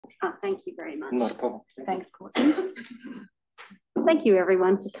Oh, thank you very much. Not a problem. Thanks, Courtney. Thank you,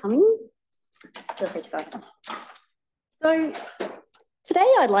 everyone, for coming. Feel free to go. So today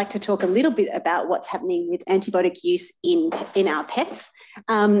I'd like to talk a little bit about what's happening with antibiotic use in our pets.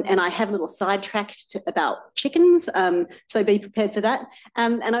 And I have a little sidetracked about chickens, so be prepared for that.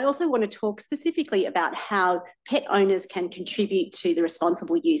 And I also want to talk specifically about how pet owners can contribute to the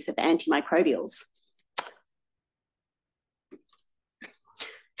responsible use of antimicrobials.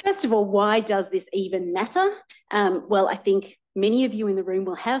 First of all, why does this even matter? Well, I think many of you in the room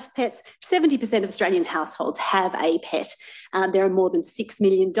will have pets. 70% of Australian households have a pet. There are more than 6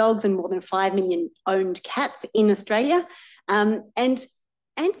 million dogs and more than 5 million owned cats in Australia. And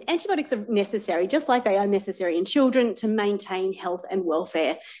antibiotics are necessary, just like they are necessary in children, to maintain health and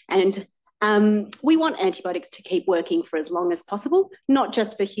welfare. And we want antibiotics to keep working for as long as possible, not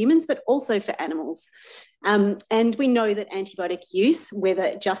just for humans, but also for animals. And we know that antibiotic use,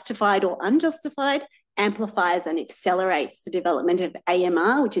 whether justified or unjustified, amplifies and accelerates the development of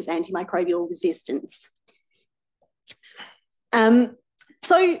AMR, which is antimicrobial resistance. So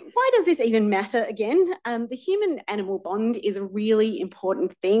why does this even matter again? The human-animal bond is a really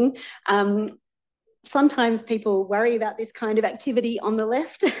important thing. Sometimes people worry about this kind of activity on the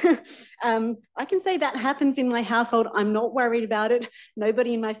left. I can say that happens in my household. I'm not worried about it.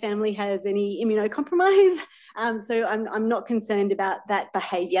 Nobody in my family has any immunocompromise, so I'm not concerned about that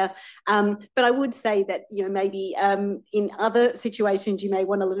behaviour. But I would say that, you know, maybe in other situations you may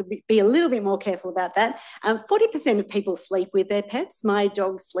want to be a little bit more careful about that. 40% of people sleep with their pets. My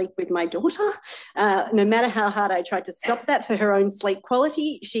dogs sleep with my daughter. No matter how hard I tried to stop that for her own sleep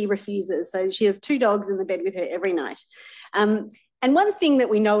quality, she refuses. So she has 2 dogs in the bed with her every night. And one thing that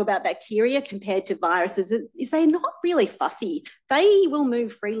we know about bacteria compared to viruses is they're not really fussy. They will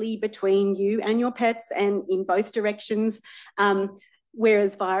move freely between you and your pets and in both directions,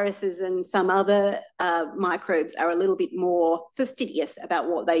 whereas viruses and some other microbes are a little bit more fastidious about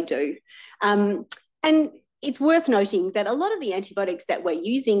what they do. And it's worth noting that a lot of the antibiotics that we're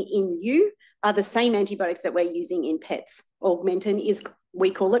using in you are the same antibiotics that we're using in pets. Augmentin is, we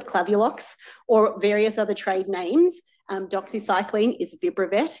call it Clavulox, or various other trade names. Doxycycline is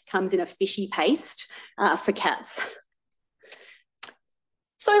Vibravet, comes in a fishy paste for cats.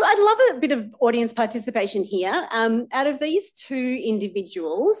 So I'd love a bit of audience participation here. Out of these 2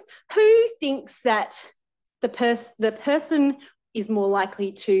 individuals, who thinks that the person is more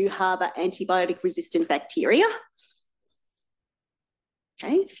likely to harbour antibiotic-resistant bacteria?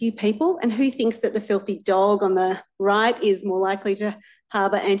 Okay, a few people. And who thinks that the filthy dog on the right is more likely to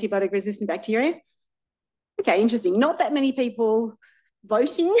harbour antibiotic-resistant bacteria? Okay, interesting. Not that many people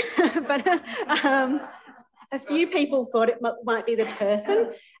voting, but a few people thought it might be the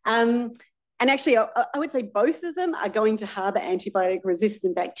person. And actually, I would say both of them are going to harbour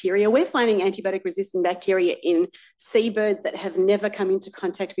antibiotic-resistant bacteria. We're finding antibiotic-resistant bacteria in seabirds that have never come into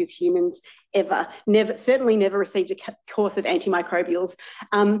contact with humans ever, certainly never received a course of antimicrobials.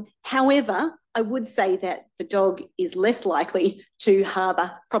 However, I would say that the dog is less likely to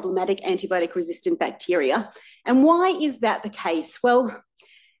harbour problematic antibiotic-resistant bacteria. And why is that the case? Well,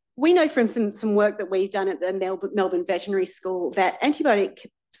 we know from some work that we've done at the Melbourne Veterinary School that antibiotics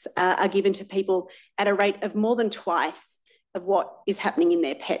are given to people at a rate of more than twice of what is happening in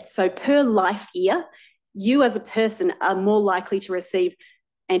their pets. So per life year, you as a person are more likely to receive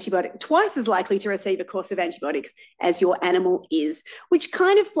twice as likely to receive a course of antibiotics as your animal is, which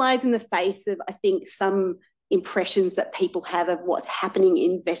kind of flies in the face of, I think, some impressions that people have of what's happening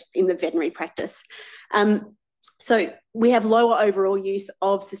in the veterinary practice. So we have lower overall use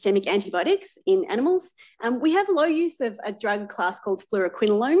of systemic antibiotics in animals. We have low use of a drug class called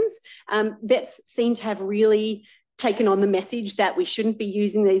fluoroquinolones. Vets seem to have really taken on the message that we shouldn't be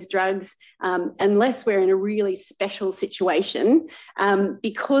using these drugs unless we're in a really special situation,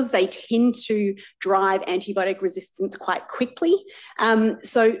 because they tend to drive antibiotic resistance quite quickly.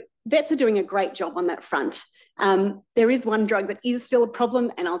 So vets are doing a great job on that front. There is one drug that is still a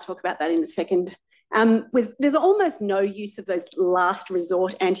problem, and I'll talk about that in a second. There's almost no use of those last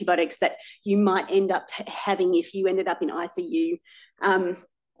resort antibiotics that you might end up having if you ended up in ICU.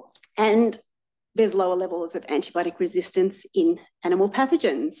 And there's lower levels of antibiotic resistance in animal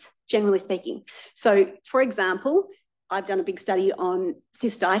pathogens, generally speaking. So, for example, I've done a big study on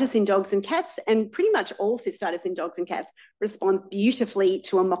cystitis in dogs and cats, and pretty much all cystitis in dogs and cats responds beautifully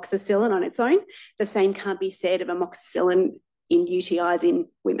to amoxicillin on its own. The same can't be said of amoxicillin in UTIs in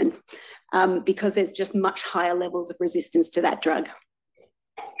women, because there's just much higher levels of resistance to that drug.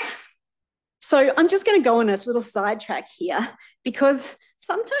 So I'm just going to go on a little sidetrack here, because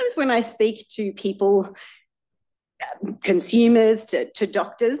sometimes when I speak to people consumers to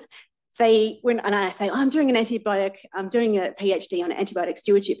doctors, when I say, oh, I'm doing a PhD on antibiotic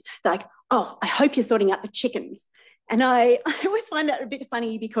stewardship, they're like, oh, I hope you're sorting out the chickens. And I always find that a bit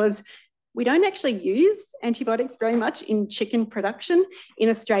funny because we don't actually use antibiotics very much in chicken production in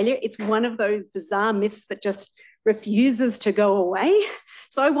Australia. It's one of those bizarre myths that just refuses to go away.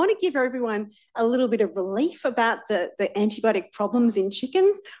 So I want to give everyone a little bit of relief about the antibiotic problems in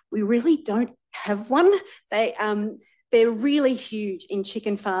chickens. We really don't have one. They're really huge in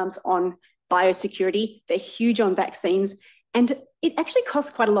chicken farms on biosecurity. They're huge on vaccines. And it actually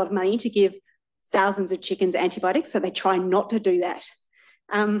costs quite a lot of money to give thousands of chickens antibiotics, so they try not to do that.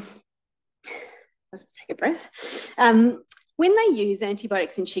 Let's just take a breath. When they use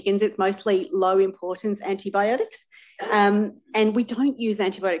antibiotics in chickens, it's mostly low importance antibiotics. And we don't use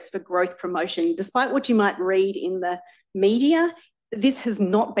antibiotics for growth promotion. Despite what you might read in the media, this has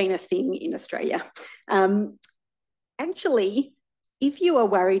not been a thing in Australia. Actually, if you are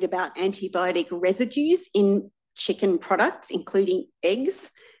worried about antibiotic residues in chicken products, including eggs,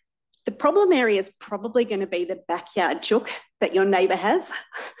 the problem area is probably going to be the backyard chook that your neighbour has,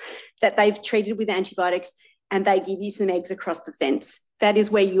 that they've treated with antibiotics, and they give you some eggs across the fence. That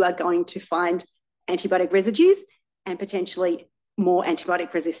is where you are going to find antibiotic residues and potentially more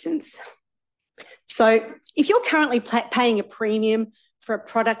antibiotic resistance. So if you're currently paying a premium for a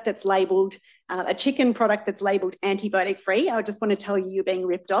product that's labelled, a chicken product that's labelled antibiotic-free, I just want to tell you you're being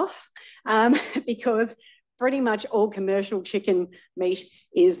ripped off because pretty much all commercial chicken meat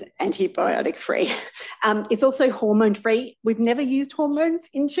is antibiotic-free. It's also hormone-free. We've never used hormones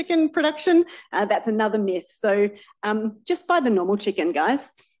in chicken production. That's another myth. So just buy the normal chicken, guys.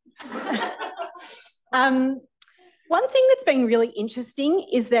 One thing that's been really interesting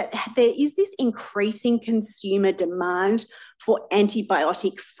is that there is this increasing consumer demand for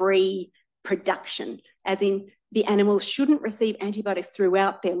antibiotic-free production, as in the animals shouldn't receive antibiotics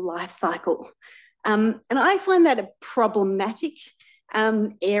throughout their life cycle. And I find that a problematic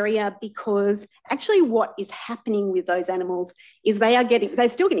area because actually what is happening with those animals is they're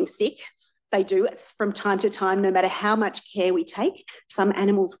still getting sick. They do from time to time, no matter how much care we take. Some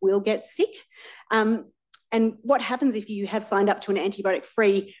animals will get sick. And what happens if you have signed up to an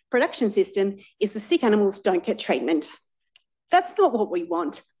antibiotic-free production system is the sick animals don't get treatment. That's not what we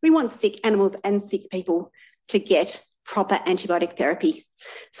want. We want sick animals and sick people to get proper antibiotic therapy.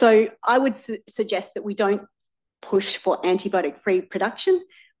 So I would suggest that we don't push for antibiotic-free production.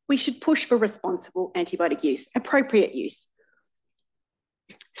 We should push for responsible antibiotic use, appropriate use.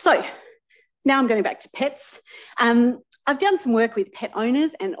 So now I'm going back to pets. I've done some work with pet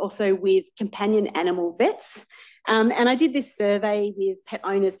owners and also with companion animal vets. And I did this survey with pet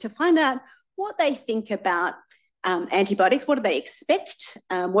owners to find out what they think about antibiotics. What do they expect?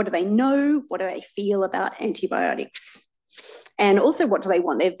 What do they know? What do they feel about antibiotics? And also, what do they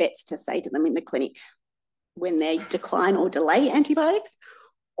want their vets to say to them in the clinic when they decline or delay antibiotics?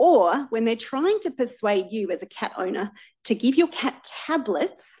 Or when they're trying to persuade you as a cat owner to give your cat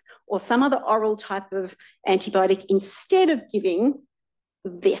tablets or some other oral type of antibiotic instead of giving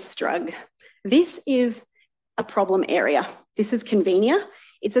this drug. This is a problem area. This is Convenia.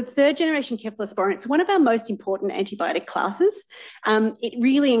 It's a third-generation cephalosporin. It's one of our most important antibiotic classes. It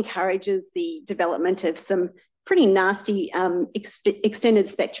really encourages the development of some pretty nasty extended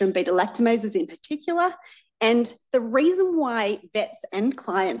spectrum beta-lactamases in particular. And the reason why vets and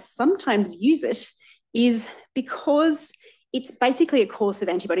clients sometimes use it is because it's basically a course of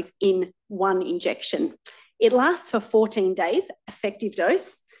antibiotics in one injection. It lasts for 14 days, effective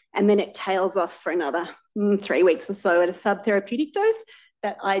dose, and then it tails off for another 3 weeks or so at a subtherapeutic dose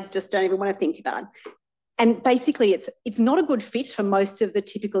that I just don't even want to think about. And basically, it's not a good fit for most of the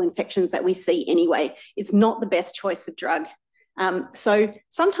typical infections that we see anyway. It's not the best choice of drug. So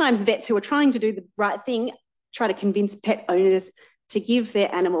sometimes vets who are trying to do the right thing try to convince pet owners to give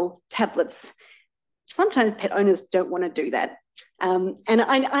their animal tablets. Sometimes pet owners don't want to do that. And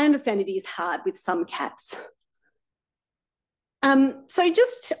I understand it is hard with some cats. So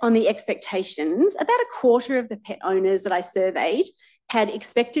just on the expectations, about a quarter of the pet owners that I surveyed had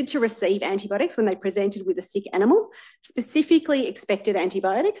expected to receive antibiotics when they presented with a sick animal, specifically expected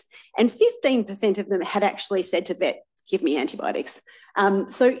antibiotics, and 15% of them had actually said to vet, give me antibiotics.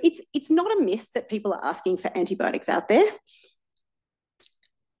 So it's not a myth that people are asking for antibiotics out there.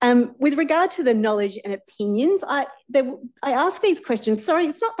 With regard to the knowledge and opinions, I ask these questions. Sorry,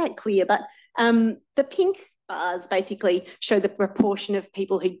 it's not that clear, but the pink bars basically show the proportion of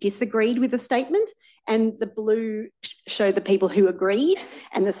people who disagreed with the statement, and the blue show the people who agreed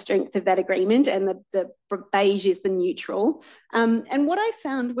and the strength of that agreement, and the beige is the neutral. And what I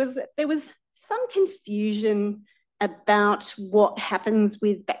found was that there was some confusion about what happens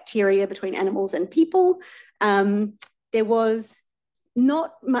with bacteria between animals and people. There was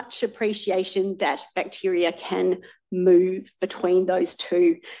not much appreciation that bacteria can move between those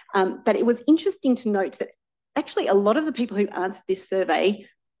two. But it was interesting to note that actually a lot of the people who answered this survey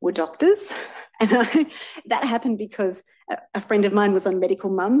were doctors. And that happened because a friend of mine was on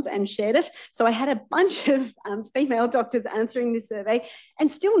Medical Mums and shared it. So I had a bunch of female doctors answering this survey,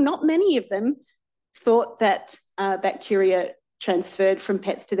 and still not many of them thought that bacteria transferred from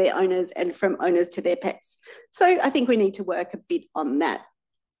pets to their owners and from owners to their pets. So I think we need to work a bit on that.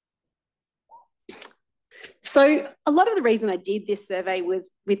 So a lot of the reason I did this survey was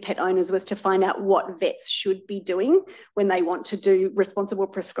with pet owners was to find out what vets should be doing when they want to do responsible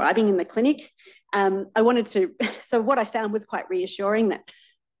prescribing in the clinic. So what I found was quite reassuring that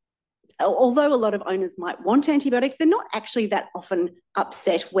although a lot of owners might want antibiotics, they're not actually that often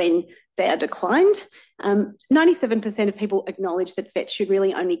upset when they are declined. 97% of people acknowledge that vets should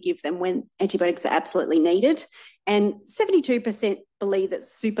really only give them when antibiotics are absolutely needed. And 72% believe that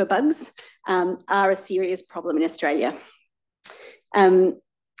superbugs are a serious problem in Australia. About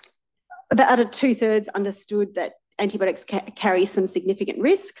 2/3 understood that antibiotics carry some significant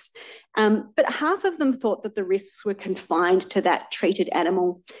risks, but half of them thought that the risks were confined to that treated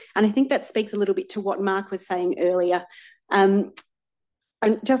animal. And I think that speaks a little bit to what Mark was saying earlier.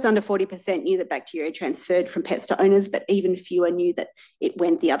 And just under 40% knew that bacteria transferred from pets to owners, but even fewer knew that it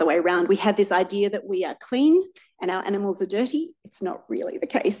went the other way around. We had this idea that we are clean and our animals are dirty. It's not really the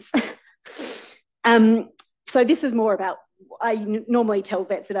case. So this is more about, I normally tell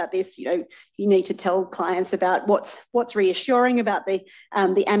vets about this, you need to tell clients about what's reassuring about the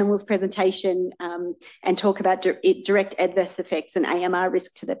animal's presentation, and talk about direct adverse effects and AMR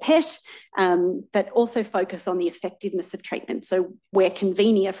risk to the pet, but also focus on the effectiveness of treatment. So where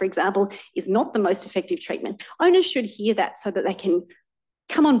convenia, for example, is not the most effective treatment, owners should hear that so that they can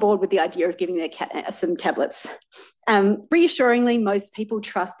come on board with the idea of giving their cat some tablets. Reassuringly, most people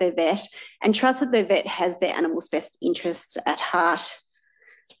trust their vet and trust that their vet has their animal's best interests at heart.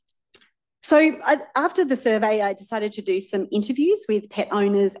 So after the survey, I decided to do some interviews with pet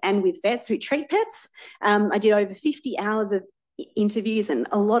owners and with vets who treat pets. I did over 50 hours of interviews and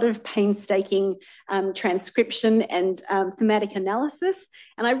a lot of painstaking transcription and thematic analysis.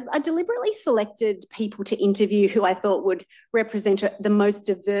 And I deliberately selected people to interview who I thought would represent the most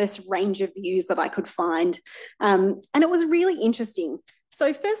diverse range of views that I could find. And it was really interesting.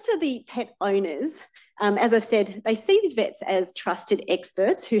 So first to the pet owners, as I've said, they see the vets as trusted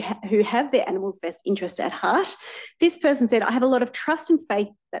experts who have their animal's best interest at heart. This person said, I have a lot of trust and faith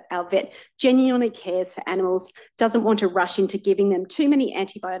that our vet genuinely cares for animals, doesn't want to rush into giving them too many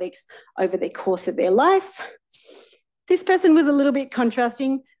antibiotics over the course of their life. This person was a little bit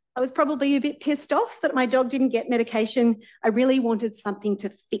contrasting. I was probably a bit pissed off that my dog didn't get medication. I really wanted something to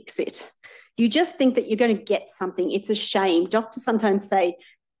fix it. You just think that you're going to get something. It's a shame. Doctors sometimes say,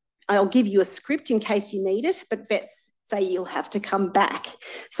 I'll give you a script in case you need it, but vets say you'll have to come back.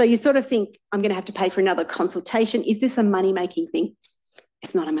 So you sort of think, I'm going to have to pay for another consultation. Is this a money-making thing?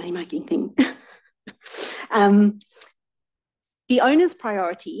 It's not a money-making thing. The owner's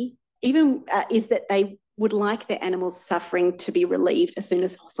priority even is that they would like their animals' suffering to be relieved as soon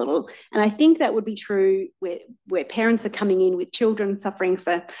as possible. And I think that would be true where parents are coming in with children suffering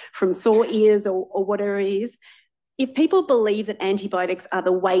from sore ears or whatever it is. If people believe that antibiotics are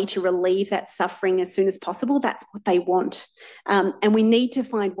the way to relieve that suffering as soon as possible, that's what they want. And we need to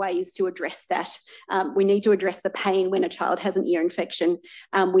find ways to address that. We need to address the pain when a child has an ear infection.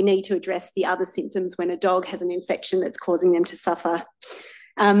 We need to address the other symptoms when a dog has an infection that's causing them to suffer.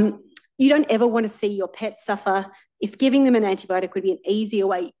 You don't ever want to see your pet suffer. If giving them an antibiotic would be an easier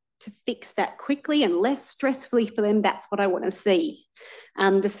way to fix that quickly and less stressfully for them, that's what I want to see.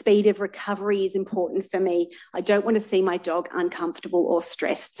 The speed of recovery is important for me. I don't want to see my dog uncomfortable or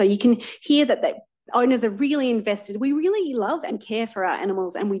stressed. So you can hear that the owners are really invested. We really love and care for our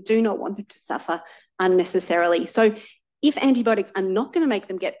animals, and we do not want them to suffer unnecessarily. So if antibiotics are not going to make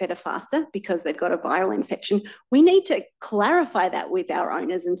them get better faster because they've got a viral infection, we need to clarify that with our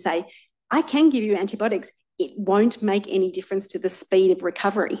owners and say, I can give you antibiotics. It won't make any difference to the speed of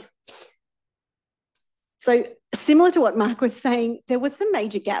recovery. So similar to what Mark was saying, there were some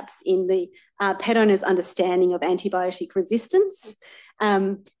major gaps in the pet owner's understanding of antibiotic resistance.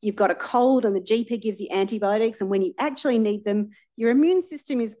 You've got a cold and the GP gives you antibiotics, and when you actually need them, your immune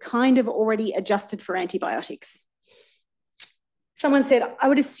system is kind of already adjusted for antibiotics. Someone said, I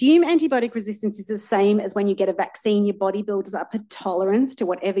would assume antibiotic resistance is the same as when you get a vaccine, your body builds up a tolerance to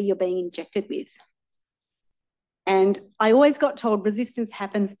whatever you're being injected with. And I always got told resistance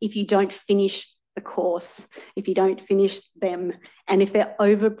happens if you don't finish the course if you don't finish them, and if they're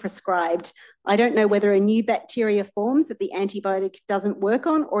overprescribed. I don't know whether a new bacteria forms that the antibiotic doesn't work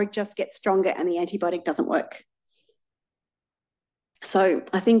on, or it just gets stronger and the antibiotic doesn't work. So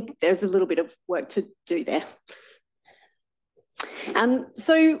I think there's a little bit of work to do there.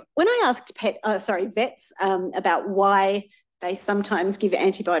 So when I asked vets about why they sometimes give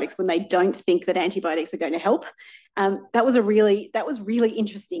antibiotics when they don't think that antibiotics are going to help, that was really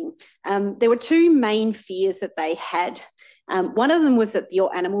interesting. There were two main fears that they had. One of them was that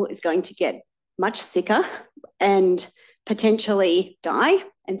your animal is going to get much sicker and potentially die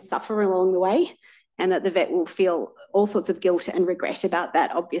and suffer along the way, and that the vet will feel all sorts of guilt and regret about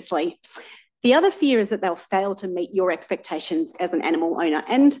that, obviously. The other fear is that they'll fail to meet your expectations as an animal owner,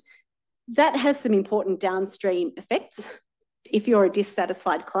 and that has some important downstream effects. If you're a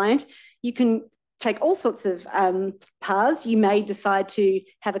dissatisfied client, you can take all sorts of paths. You may decide to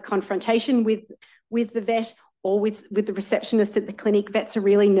have a confrontation with the vet or with the receptionist at the clinic. Vets are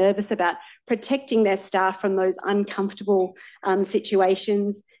really nervous about protecting their staff from those uncomfortable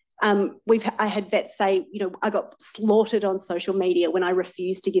situations. I had vets say, you know, I got slaughtered on social media when I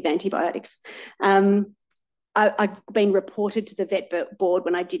refused to give antibiotics. I've been reported to the vet board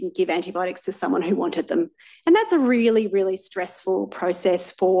when I didn't give antibiotics to someone who wanted them. And that's a really, really stressful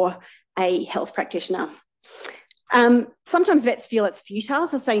process for a health practitioner. Sometimes vets feel it's futile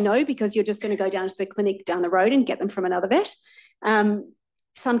to say no because you're just going to go down to the clinic down the road and get them from another vet.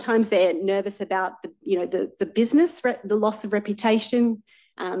 Sometimes they're nervous about the business, the loss of reputation,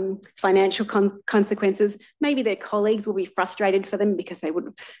 financial consequences. Maybe their colleagues will be frustrated for them because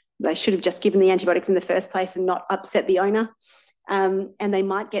they should have just given the antibiotics in the first place and not upset the owner. And they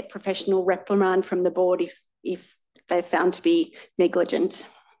might get professional reprimand from the board if they're found to be negligent.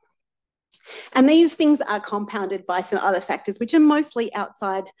 And these things are compounded by some other factors which are mostly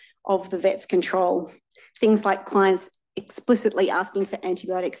outside of the vet's control. Things like clients explicitly asking for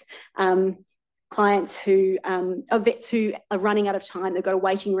antibiotics, vets who are running out of time. They've got a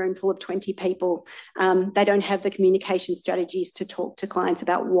waiting room full of 20 people. They don't have the communication strategies to talk to clients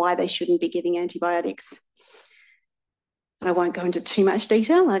about why they shouldn't be giving antibiotics. I won't go into too much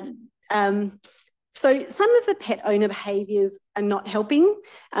detail. So some of the pet owner behaviours are not helping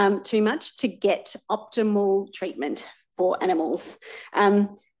too much to get optimal treatment for animals.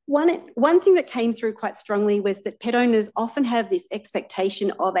 One thing that came through quite strongly was that pet owners often have this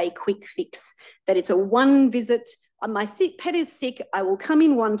expectation of a quick fix, that it's a one visit. My pet is sick, I will come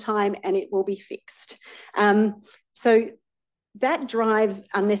in one time and it will be fixed. So that drives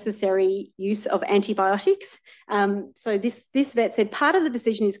unnecessary use of antibiotics. So this vet said part of the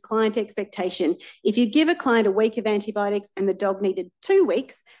decision is client expectation. If you give a client a week of antibiotics and the dog needed 2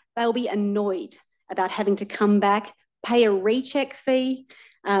 weeks, they'll be annoyed about having to come back, pay a recheck fee,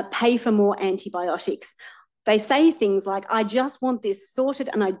 pay for more antibiotics. They say things like, I just want this sorted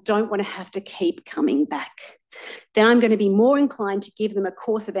and I don't want to have to keep coming back. Then I'm going to be more inclined to give them a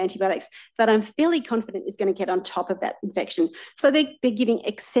course of antibiotics that I'm fairly confident is going to get on top of that infection. So they're giving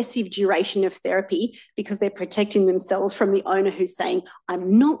excessive duration of therapy because they're protecting themselves from the owner who's saying, I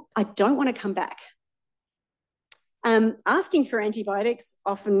don't want to come back. Asking for antibiotics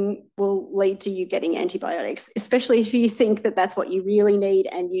often will lead to you getting antibiotics, especially if you think that that's what you really need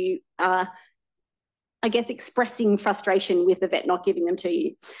and you are, I guess, expressing frustration with the vet not giving them to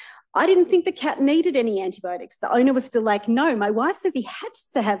you. I didn't think the cat needed any antibiotics. The owner was still like, no, my wife says he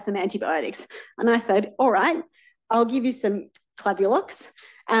has to have some antibiotics. And I said, all right, I'll give you some Clavulox.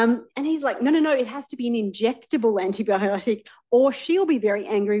 And he's like, no, it has to be an injectable antibiotic or she'll be very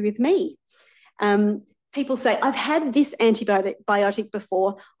angry with me. People say, I've had this antibiotic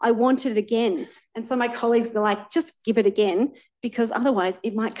before, I want it again. And so my colleagues were like, just give it again because otherwise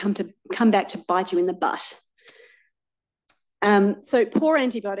it might come back to bite you in the butt. So poor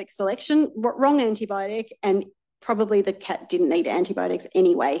antibiotic selection, wrong antibiotic, and probably the cat didn't need antibiotics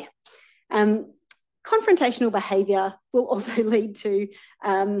anyway. Confrontational behaviour will also lead to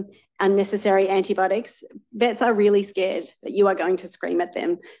unnecessary antibiotics. Vets are really scared that you are going to scream at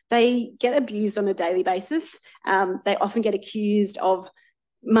them. They get abused on a daily basis. They often get accused of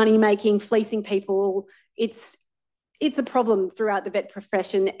money making, fleecing people. It's a problem throughout the vet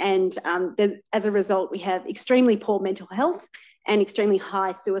profession, and as a result, we have extremely poor mental health and extremely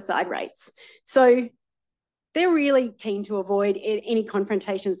high suicide rates. So they're really keen to avoid any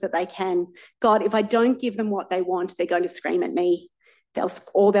confrontations that they can. God, if I don't give them what they want, they're going to scream at me, they'll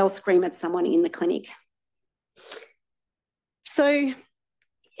scream at someone in the clinic. So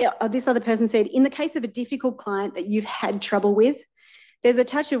this other person said, in the case of a difficult client that you've had trouble with, there's a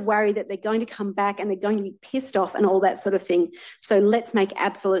touch of worry that they're going to come back and they're going to be pissed off and all that sort of thing. So let's make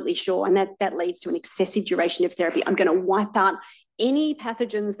absolutely sure, and that leads to an excessive duration of therapy. I'm going to wipe out any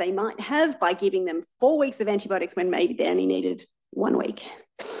pathogens they might have by giving them 4 weeks of antibiotics when maybe they only needed 1 week.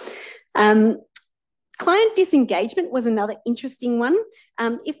 Client disengagement was another interesting one.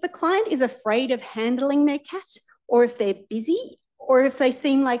 If the client is afraid of handling their cat, or if they're busy, or if they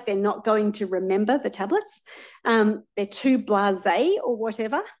seem like they're not going to remember the tablets, they're too blasé or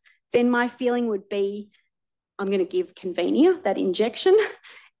whatever, then my feeling would be, I'm going to give Convenia that injection,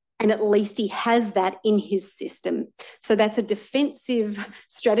 and at least he has that in his system. So that's a defensive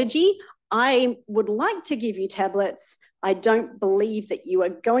strategy. I would like to give you tablets. I don't believe that you are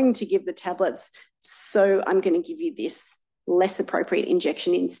going to give the tablets, so I'm going to give you this less appropriate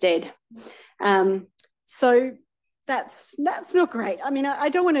injection instead. So that's not great. I mean, I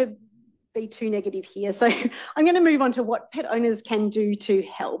don't want to be too negative here. So I'm going to move on to what pet owners can do to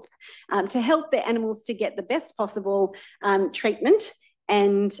help their animals to get the best possible treatment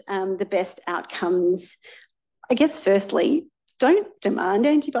and the best outcomes. I guess firstly, don't demand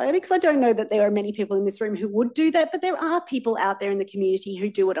antibiotics. I don't know that there are many people in this room who would do that, but there are people out there in the community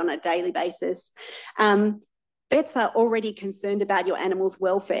who do it on a daily basis. Vets are already concerned about your animal's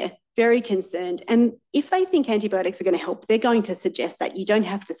welfare, very concerned. And if they think antibiotics are going to help, they're going to suggest that. You don't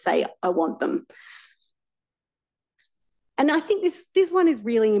have to say, I want them. And I think this one is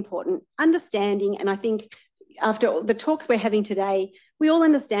really important, understanding, and I think after the talks we're having today, we all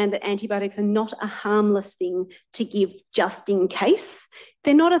understand that antibiotics are not a harmless thing to give just in case.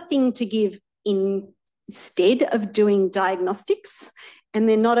 They're not a thing to give instead of doing diagnostics, and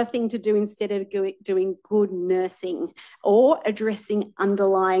they're not a thing to do instead of doing good nursing or addressing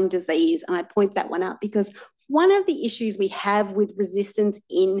underlying disease. And I point that one out because one of the issues we have with resistance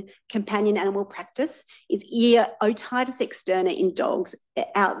in companion animal practice is ear otitis externa in dogs.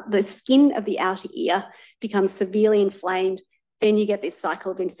 The skin of the outer ear becomes severely inflamed. Then you get this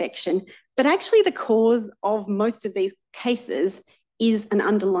cycle of infection. But actually the cause of most of these cases is an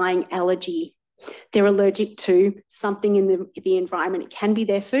underlying allergy. They're allergic to something in the environment. It can be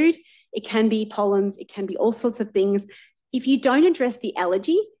their food, it can be pollens, it can be all sorts of things. If you don't address the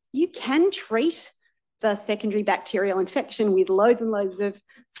allergy, you can treat the secondary bacterial infection with loads and loads of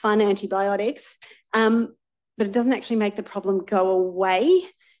fun antibiotics, but it doesn't actually make the problem go away.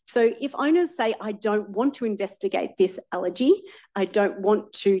 So if owners say, I don't want to investigate this allergy, I don't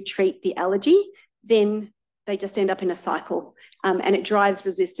want to treat the allergy, then they just end up in a cycle, and it drives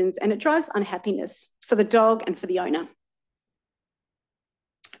resistance and it drives unhappiness for the dog and for the owner.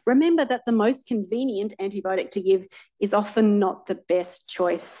 Remember that the most convenient antibiotic to give is often not the best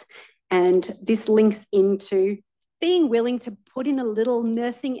choice. And this links into being willing to put in a little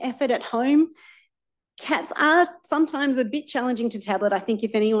nursing effort at home. Cats are sometimes a bit challenging to tablet. I think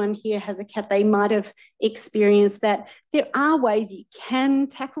if anyone here has a cat, they might have experienced that. There are ways you can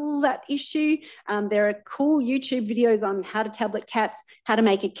tackle that issue. There are cool YouTube videos on how to tablet cats, how to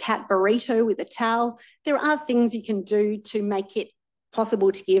make a cat burrito with a towel. There are things you can do to make it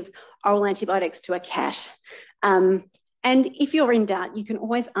possible to give oral antibiotics to a cat. And if you're in doubt, you can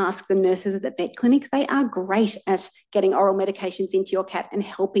always ask the nurses at the vet clinic. They are great at getting oral medications into your cat and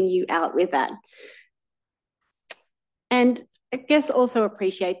helping you out with that. And I guess also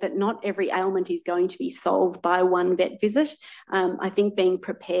appreciate that not every ailment is going to be solved by one vet visit. I think being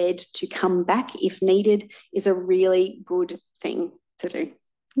prepared to come back if needed is a really good thing to do. And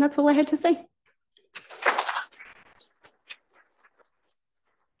that's all I had to say.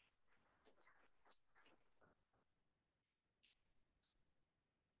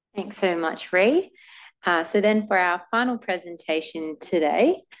 Thanks so much, Ree. So then for our final presentation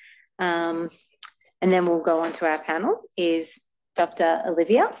today, and then we'll go on to our panel, is Dr.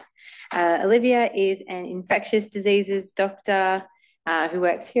 Olivia. Olivia is an infectious diseases doctor who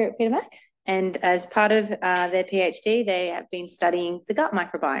works here at Peter Mac. And as part of their PhD, they have been studying the gut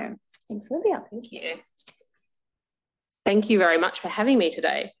microbiome. Thanks, Olivia. Thank you. Thank you very much for having me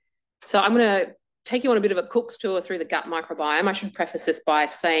today. So I'm going to take you on a bit of a cook's tour through the gut microbiome. I should preface this by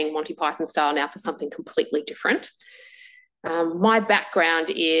saying Monty Python style now for something completely different. My background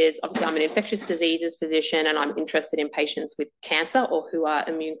is, obviously I'm an infectious diseases physician and I'm interested in patients with cancer or who are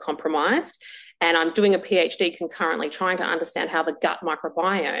immune compromised. And I'm doing a PhD concurrently trying to understand how the gut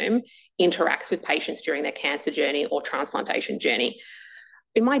microbiome interacts with patients during their cancer journey or transplantation journey.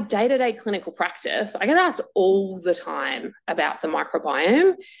 In my day-to-day clinical practice, I get asked all the time about the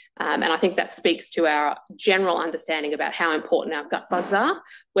microbiome, and I think that speaks to our general understanding about how important our gut bugs are,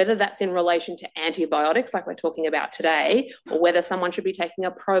 whether that's in relation to antibiotics like we're talking about today, or whether someone should be taking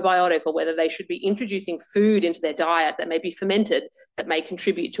a probiotic, or whether they should be introducing food into their diet that may be fermented that may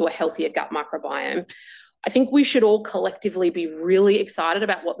contribute to a healthier gut microbiome. I think we should all collectively be really excited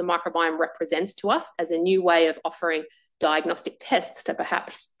about what the microbiome represents to us as a new way of offering diagnostic tests to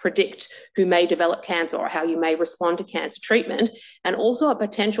perhaps predict who may develop cancer or how you may respond to cancer treatment, and also a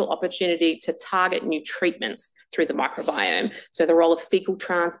potential opportunity to target new treatments through the microbiome. So the role of fecal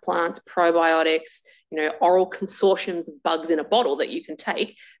transplants, probiotics, oral consortiums of bugs in a bottle that you can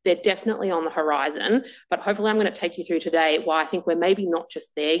take, they're definitely on the horizon. But hopefully I'm going to take you through today why I think we're maybe not just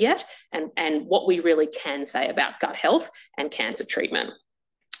there yet, and what we really can say about gut health and cancer treatment.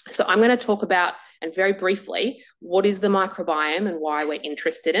 So I'm going to talk about, and very briefly, what is the microbiome and why we're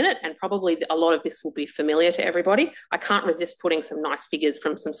interested in it. And probably a lot of this will be familiar to everybody. I can't resist putting some nice figures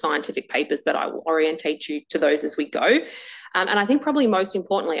from some scientific papers, but I will orientate you to those as we go. And I think probably most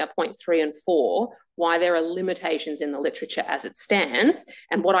importantly are point 3 and 4, why there are limitations in the literature as it stands,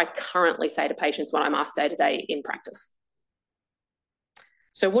 and what I currently say to patients when I'm asked day to day in practice.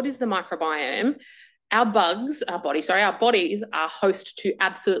 So what is the microbiome? Our bodies are host to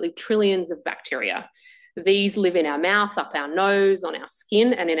absolutely trillions of bacteria. These live in our mouth, up our nose, on our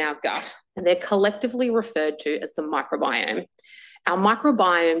skin, and in our gut, and they're collectively referred to as the microbiome. Our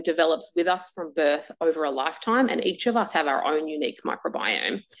microbiome develops with us from birth over a lifetime, and each of us have our own unique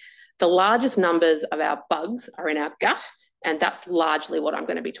microbiome. The largest numbers of our bugs are in our gut, and that's largely what I'm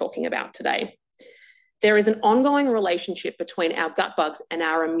going to be talking about today. There is an ongoing relationship between our gut bugs and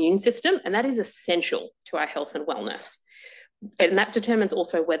our immune system, and that is essential to our health and wellness. And that determines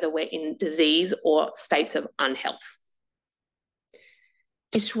also whether we're in disease or states of unhealth.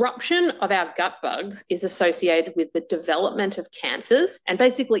 Disruption of our gut bugs is associated with the development of cancers, and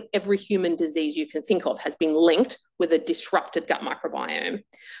basically every human disease you can think of has been linked with a disrupted gut microbiome.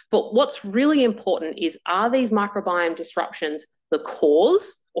 But what's really important is, are these microbiome disruptions the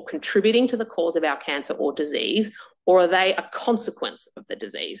cause or contributing to the cause of our cancer or disease, or are they a consequence of the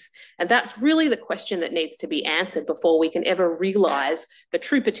disease? And that's really the question that needs to be answered before we can ever realise the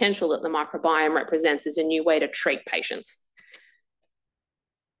true potential that the microbiome represents as a new way to treat patients.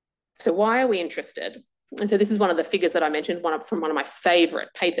 So why are we interested? And so this is one of the figures that I mentioned, from one of my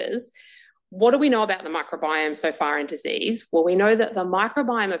favourite papers. What do we know about the microbiome so far in disease? Well, we know that the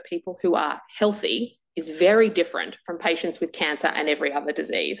microbiome of people who are healthy is very different from patients with cancer and every other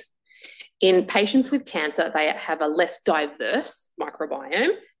disease. In patients with cancer, they have a less diverse microbiome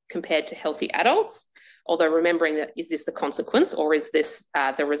compared to healthy adults, although remembering that, is this the consequence or is this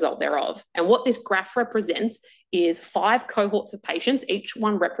the result thereof? And what this graph represents is 5 cohorts of patients, each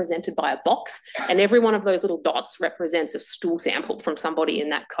one represented by a box, and every one of those little dots represents a stool sample from somebody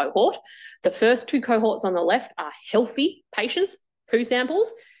in that cohort. The first 2 cohorts on the left are healthy patients, poo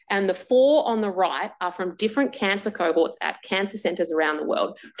samples, and the 4 on the right are from different cancer cohorts at cancer centres around the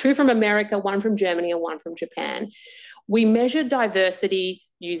world, 2 from America, 1 from Germany, and 1 from Japan. We measure diversity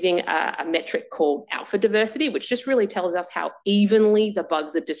using a metric called alpha diversity, which just really tells us how evenly the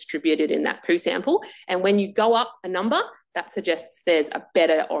bugs are distributed in that poo sample. And when you go up a number, that suggests there's a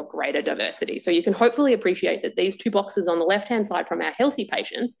better or greater diversity. So you can hopefully appreciate that these 2 boxes on the left-hand side from our healthy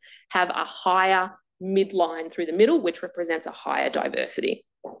patients have a higher midline through the middle, which represents a higher diversity.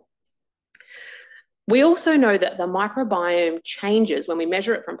 We also know that the microbiome changes when we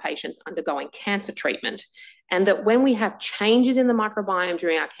measure it from patients undergoing cancer treatment, and that when we have changes in the microbiome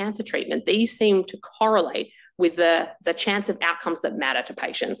during our cancer treatment, these seem to correlate with the chance of outcomes that matter to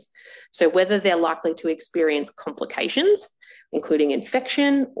patients. So whether they're likely to experience complications, including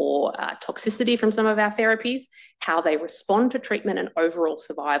infection or toxicity from some of our therapies, how they respond to treatment, and overall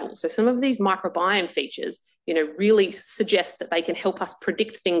survival. So some of these microbiome features, really suggest that they can help us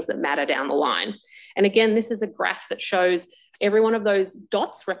predict things that matter down the line. And again, this is a graph that shows every one of those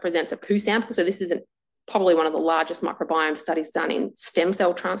dots represents a poo sample. So this is probably one of the largest microbiome studies done in stem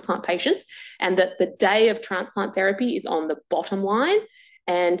cell transplant patients, and that the day of transplant therapy is on the bottom line,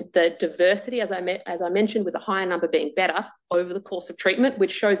 and the diversity, as I mentioned, with a higher number being better over the course of treatment,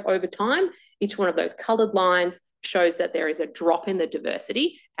 which shows over time, each one of those coloured lines shows that there is a drop in the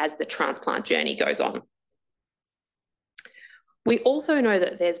diversity as the transplant journey goes on. We also know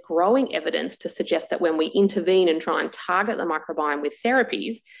that there's growing evidence to suggest that when we intervene and try and target the microbiome with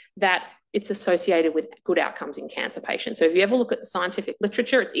therapies, that it's associated with good outcomes in cancer patients. So if you ever look at the scientific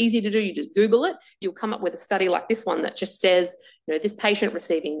literature, it's easy to do. You just Google it. You'll come up with a study like this one that just says, you know, this patient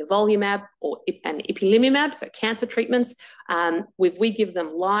receiving nivolumab and ipilimumab, so cancer treatments, if we give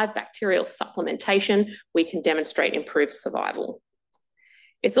them live bacterial supplementation, we can demonstrate improved survival.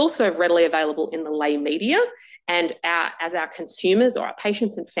 It's also readily available in the lay media, and as our consumers or our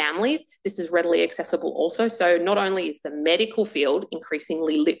patients and families, this is readily accessible also. So not only is the medical field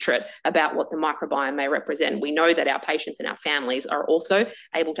increasingly literate about what the microbiome may represent, we know that our patients and our families are also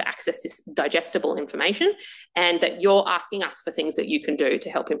able to access this digestible information, and that you're asking us for things that you can do to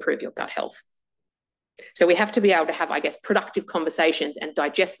help improve your gut health. So we have to be able to have, I guess, productive conversations and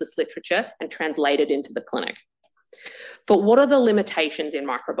digest this literature and translate it into the clinic. But what are the limitations in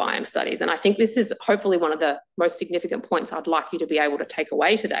microbiome studies? And I think this is hopefully one of the most significant points I'd like you to be able to take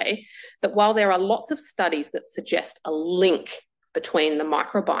away today, that while there are lots of studies that suggest a link between the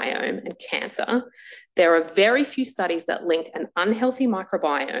microbiome and cancer, there are very few studies that link an unhealthy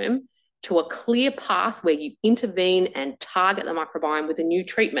microbiome to a clear path where you intervene and target the microbiome with a new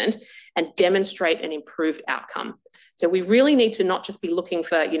treatment and demonstrate an improved outcome. So we really need to not just be looking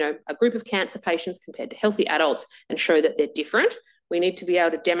for, you know, a group of cancer patients compared to healthy adults and show that they're different. We need to be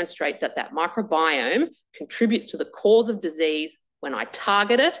able to demonstrate that that microbiome contributes to the cause of disease. When I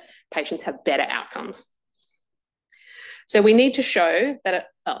target it, patients have better outcomes. So we need to show that,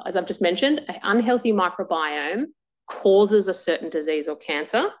 as I've just mentioned, an unhealthy microbiome causes a certain disease or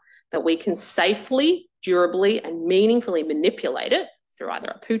cancer, that we can safely, durably, and meaningfully manipulate it through either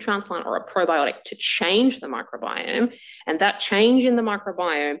a poo transplant or a probiotic to change the microbiome. And that change in the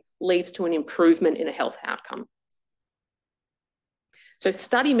microbiome leads to an improvement in a health outcome. So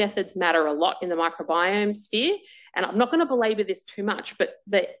study methods matter a lot in the microbiome sphere. And I'm not going to belabor this too much, but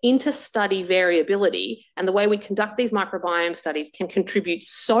the inter-study variability and the way we conduct these microbiome studies can contribute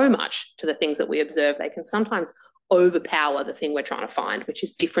so much to the things that we observe. They can sometimes overpower the thing we're trying to find, which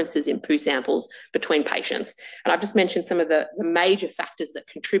is differences in poo samples between patients. And I've just mentioned some of the major factors that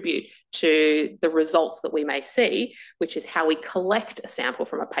contribute to the results that we may see, which is how we collect a sample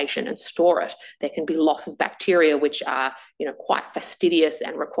from a patient and store it. There can be loss of bacteria, which are, you know, quite fastidious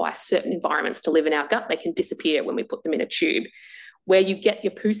and require certain environments to live in our gut. They can disappear when we put them in a tube. Where you get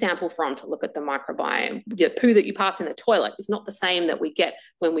your poo sample from to look at the microbiome. The poo that you pass in the toilet is not the same that we get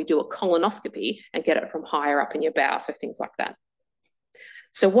when we do a colonoscopy and get it from higher up in your bowel, so things like that.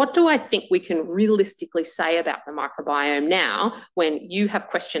 So what do I think we can realistically say about the microbiome now when you have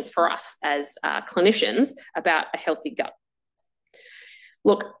questions for us as clinicians about a healthy gut?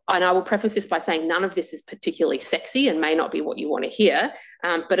 Look, and I will preface this by saying none of this is particularly sexy and may not be what you want to hear,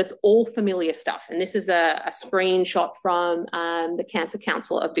 but it's all familiar stuff. And this is a screenshot from the Cancer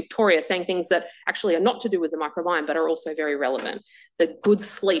Council of Victoria saying things that actually are not to do with the microbiome, but are also very relevant. That good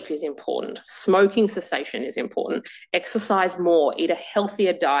sleep is important. Smoking cessation is important. Exercise more, eat a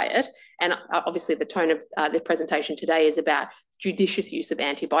healthier diet. And obviously the tone of the presentation today is about judicious use of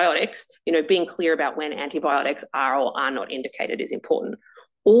antibiotics. You know, being clear about when antibiotics are or are not indicated is important.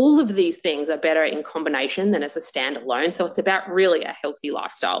 All of these things are better in combination than as a standalone. So it's about really a healthy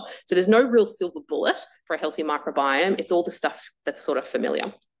lifestyle. So there's no real silver bullet for a healthy microbiome. It's all the stuff that's sort of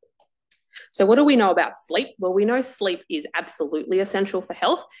familiar. So what do we know about sleep? Well, we know sleep is absolutely essential for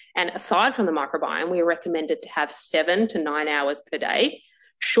health. And aside from the microbiome, we are recommended to have 7 to 9 hours per day.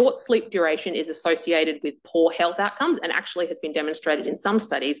 Short sleep duration is associated with poor health outcomes and actually has been demonstrated in some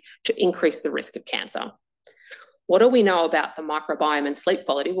studies to increase the risk of cancer. What do we know about the microbiome and sleep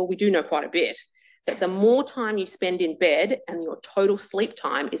quality? Well, we do know quite a bit. That the more time you spend in bed and your total sleep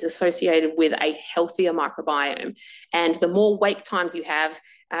time is associated with a healthier microbiome. And the more wake times you have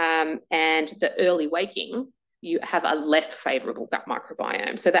and the early waking, you have a less favourable gut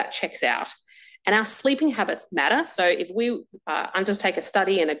microbiome. So that checks out. And our sleeping habits matter. So if we undertake a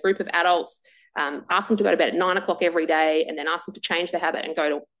study in a group of adults, ask them to go to bed at 9 o'clock every day and then ask them to change their habit and go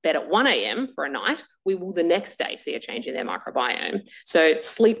to bed at 1 a.m. for a night, we will the next day see a change in their microbiome. So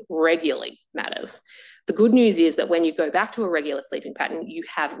sleep regularly matters. The good news is that when you go back to a regular sleeping pattern, you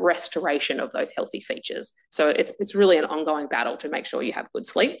have restoration of those healthy features. So it's really an ongoing battle to make sure you have good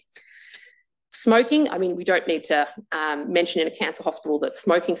sleep. Smoking, I mean, we don't need to mention in a cancer hospital that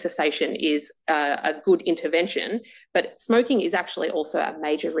smoking cessation is a good intervention, but smoking is actually also a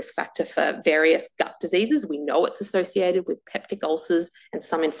major risk factor for various gut diseases. We know it's associated with peptic ulcers and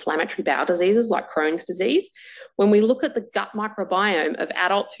some inflammatory bowel diseases like Crohn's disease. When we look at the gut microbiome of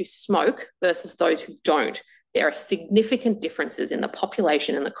adults who smoke versus those who don't, There are significant differences in the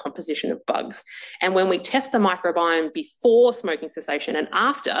population and the composition of bugs. And when we test the microbiome before smoking cessation and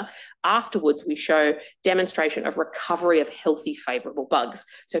afterwards we show demonstration of recovery of healthy, favourable bugs.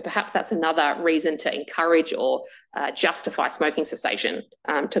 So perhaps that's another reason to encourage or justify smoking cessation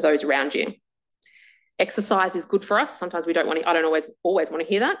to those around you. Exercise is good for us. Sometimes I don't always want to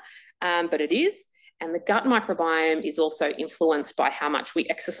hear that, but it is. And the gut microbiome is also influenced by how much we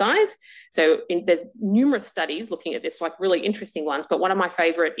exercise. So there's numerous studies looking at this, like really interesting ones, but one of my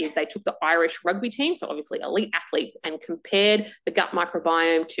favourite is they took the Irish rugby team, so obviously elite athletes, and compared the gut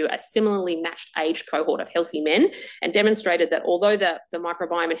microbiome to a similarly matched age cohort of healthy men and demonstrated that although the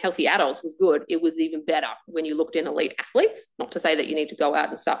microbiome in healthy adults was good, it was even better when you looked in elite athletes. Not to say that you need to go out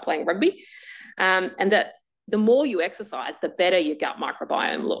and start playing rugby. And that the more you exercise, the better your gut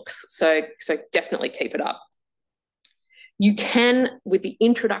microbiome looks. So definitely keep it up. You can, with the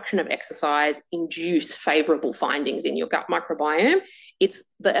introduction of exercise, induce favourable findings in your gut microbiome. It's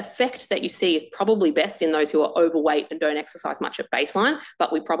the effect that you see is probably best in those who are overweight and don't exercise much at baseline,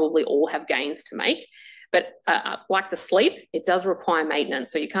 but we probably all have gains to make. But like the sleep, it does require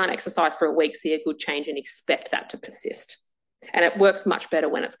maintenance. So you can't exercise for a week, see a good change and expect that to persist. And it works much better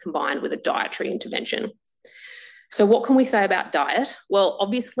when it's combined with a dietary intervention. So what can we say about diet? Well,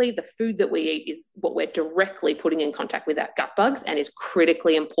 obviously the food that we eat is what we're directly putting in contact with our gut bugs and is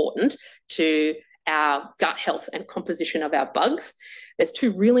critically important to our gut health and composition of our bugs. There's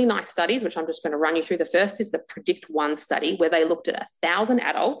two really nice studies, which I'm just going to run you through. The first is the PREDICT-1 study, where they looked at 1,000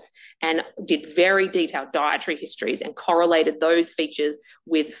 adults and did very detailed dietary histories and correlated those features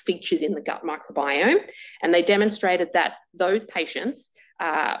with features in the gut microbiome. And they demonstrated that those patients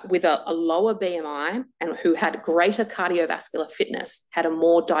with a lower BMI and who had greater cardiovascular fitness had a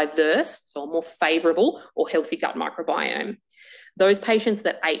more diverse, so a more favourable or healthy gut microbiome. Those patients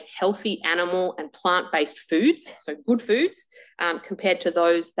that ate healthy animal and plant-based foods, so good foods, compared to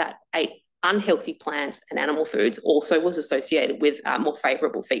those that ate unhealthy plants and animal foods, also was associated with more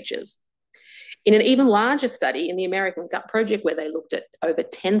favourable features. In an even larger study in the American Gut Project, where they looked at over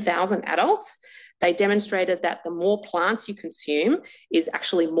 10,000 adults, they demonstrated that the more plants you consume is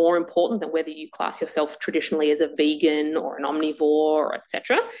actually more important than whether you class yourself traditionally as a vegan or an omnivore,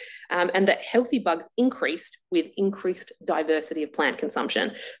 etc. And that healthy bugs increased with increased diversity of plant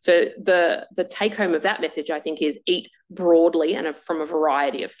consumption. So the take home of that message, I think, is eat broadly and from a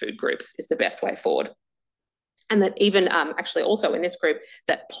variety of food groups is the best way forward. And that even actually also in this group,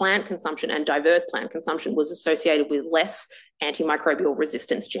 that plant consumption and diverse plant consumption was associated with less antimicrobial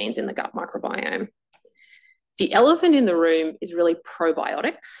resistance genes in the gut microbiome. The elephant in the room is really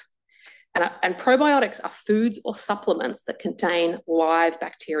probiotics. And probiotics are foods or supplements that contain live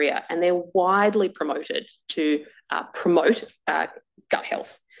bacteria, and they're widely promoted to promote gut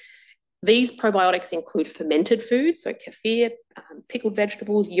health. These probiotics include fermented foods, so kefir, pickled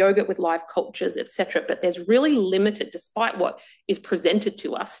vegetables, yogurt with live cultures, etc. But there's really limited, despite what is presented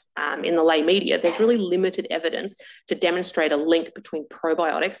to us in the lay media, there's really limited evidence to demonstrate a link between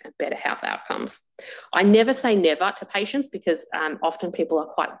probiotics and better health outcomes. I never say never to patients because often people are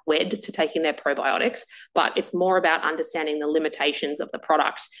quite wed to taking their probiotics, but it's more about understanding the limitations of the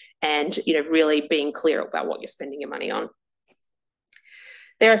product and really being clear about what you're spending your money on.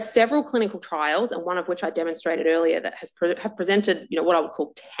 There are several clinical trials, and one of which I demonstrated earlier, that have presented what I would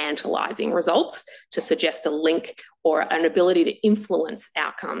call tantalising results to suggest a link or an ability to influence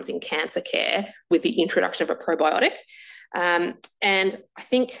outcomes in cancer care with the introduction of a probiotic. And I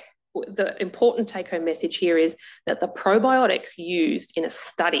think the important take-home message here is that the probiotics used in a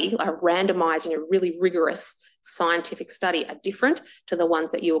study, a randomised, really rigorous scientific study, are different to the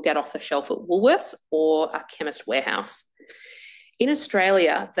ones that you will get off the shelf at Woolworths or a chemist warehouse. In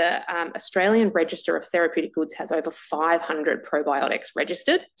Australia, the Australian Register of Therapeutic Goods has over 500 probiotics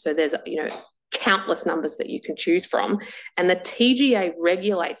registered. So there's, countless numbers that you can choose from. And the TGA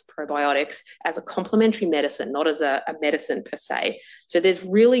regulates probiotics as a complementary medicine, not as a medicine per se. So there's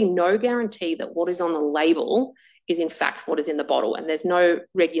really no guarantee that what is on the label is in fact what is in the bottle. And there's no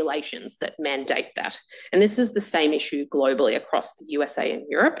regulations that mandate that. And this is the same issue globally across the USA and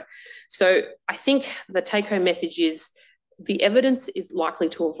Europe. So I think the take-home message is the evidence is likely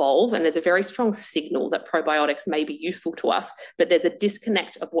to evolve, and there's a very strong signal that probiotics may be useful to us, but there's a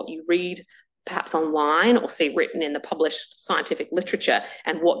disconnect of what you read perhaps online or see written in the published scientific literature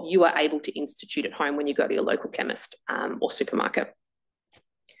and what you are able to institute at home when you go to your local chemist or supermarket.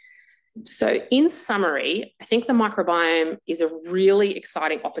 So in summary, I think the microbiome is a really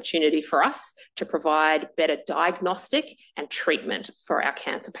exciting opportunity for us to provide better diagnostic and treatment for our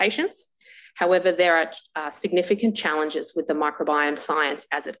cancer patients. However, there are significant challenges with the microbiome science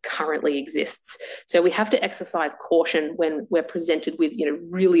as it currently exists. So we have to exercise caution when we're presented with,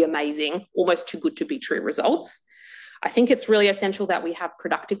 really amazing, almost too good to be true results. I think it's really essential that we have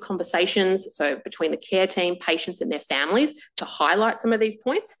productive conversations, so between the care team, patients and their families, to highlight some of these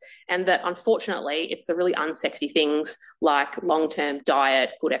points, and that unfortunately it's the really unsexy things like long-term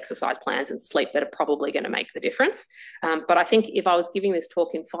diet, good exercise plans and sleep that are probably going to make the difference. But I think if I was giving this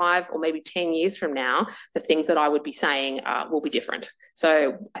talk in 5 or maybe 10 years from now, the things that I would be saying will be different.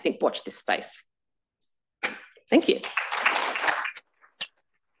 So I think watch this space. Thank you.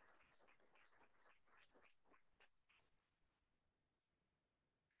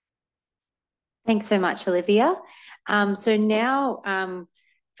 Thanks so much, Olivia. So now,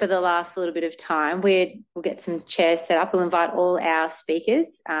 for the last little bit of time, we'll get some chairs set up. We'll invite all our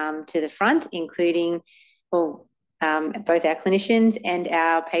speakers to the front, including both our clinicians and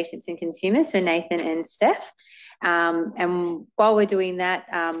our patients and consumers, so Nathan and Steph. And while we're doing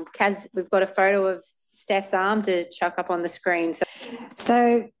that, Kaz, we've got a photo of Steph's arm to chuck up on the screen.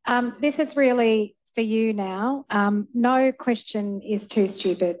 So this is really for you now. No question is too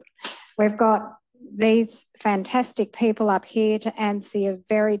stupid. We've got these fantastic people up here to answer your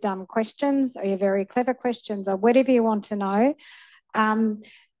very dumb questions or your very clever questions or whatever you want to know.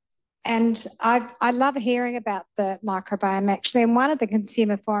 And I love hearing about the microbiome, actually. And one of the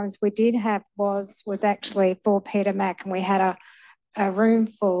consumer forums we did have was actually for Peter Mac, and we had a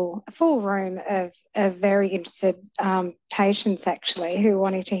full room of very interested patients, actually, who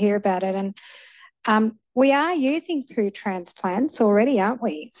wanted to hear about it. And we are using poo transplants already, aren't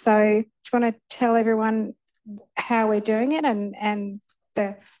we? So do you want to tell everyone how we're doing it and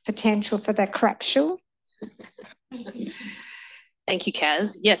the potential for the crapsule? Thank you,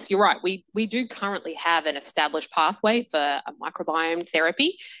 Kaz. Yes, you're right. We do currently have an established pathway for a microbiome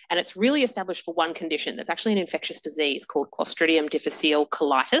therapy, and it's really established for one condition. That's actually an infectious disease called Clostridium difficile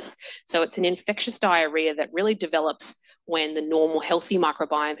colitis. So it's an infectious diarrhea that really develops when the normal healthy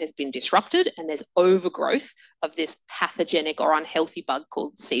microbiome has been disrupted and there's overgrowth of this pathogenic or unhealthy bug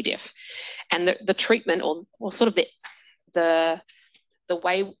called C. diff. And the treatment or sort of the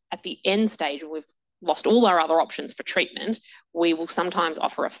way at the end stage when we've lost all our other options for treatment, we will sometimes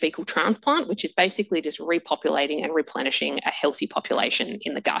offer a fecal transplant, which is basically just repopulating and replenishing a healthy population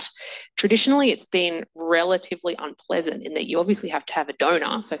in the gut. Traditionally, it's been relatively unpleasant in that you obviously have to have a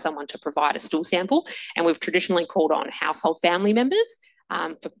donor, so someone to provide a stool sample, and we've traditionally called on household family members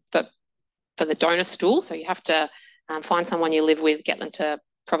for the donor stool. So you have to find someone you live with, get them to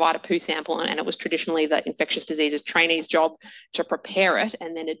provide a poo sample, and it was traditionally the infectious diseases trainee's job to prepare it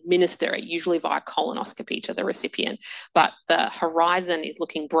and then administer it, usually via colonoscopy to the recipient. But the horizon is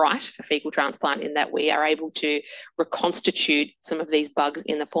looking bright for fecal transplant in that we are able to reconstitute some of these bugs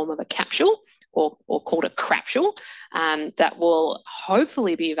in the form of a capsule or called a crapsule that will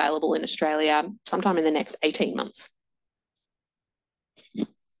hopefully be available in Australia sometime in the next 18 months.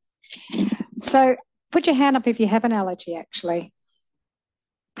 So put your hand up if you have an allergy, actually.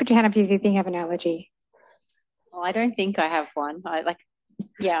 Put your hand up if you think you have an allergy. Oh, I don't think I have one.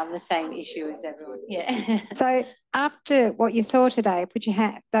 I'm the same issue as everyone. Yeah. So after what you saw today,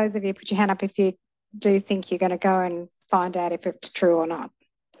 those of you put your hand up if you do think you're going to go and find out if it's true or not.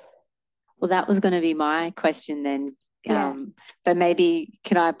 Well, that was going to be my question then. Yeah. But maybe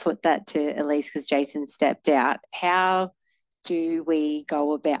can I put that to Elise because Jason stepped out? How do we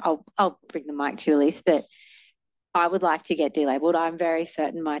go about? I'll bring the mic to Elise, but I would like to get delabeled. I'm very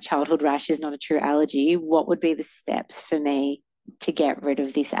certain my childhood rash is not a true allergy. What would be the steps for me to get rid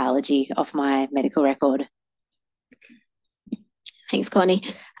of this allergy off my medical record? Thanks, Connie.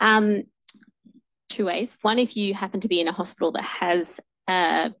 2 ways. One, if you happen to be in a hospital that has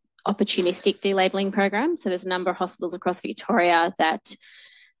an opportunistic delabeling program. So there's a number of hospitals across Victoria that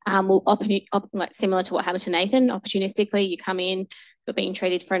will similar to what happened to Nathan, opportunistically, you come in, you're being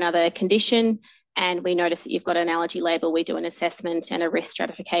treated for another condition, and we notice that you've got an allergy label. We do an assessment and a risk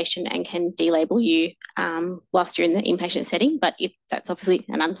stratification and can delabel you whilst you're in the inpatient setting, but that's obviously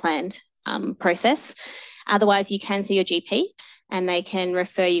an unplanned process. Otherwise, you can see your GP and they can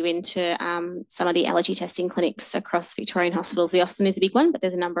refer you into some of the allergy testing clinics across Victorian hospitals. The Austin is a big one, but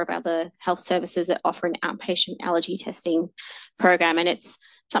there's a number of other health services that offer an outpatient allergy testing program, and it's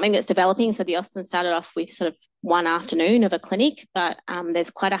something that's developing. So the Austin started off with sort of one afternoon of a clinic, but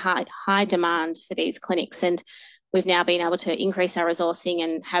there's quite a high demand for these clinics, and we've now been able to increase our resourcing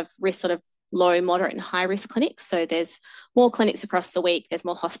and have sort of low, moderate and high risk clinics. So there's more clinics across the week. There's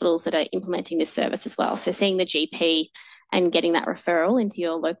more hospitals that are implementing this service as well. So seeing the GP and getting that referral into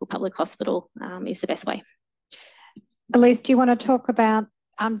your local public hospital is the best way. Elise, do you want to talk about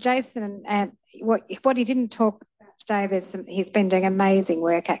Jason, and what he didn't talk about today, he's been doing amazing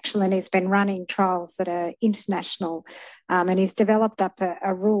work actually, and he's been running trials that are international, and he's developed up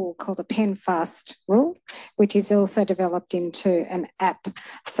a rule called the PenFast rule, which is also developed into an app.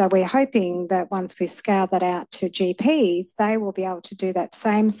 So we're hoping that once we scale that out to GPs, they will be able to do that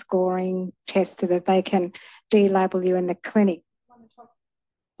same scoring test so that they can delabel you in the clinic.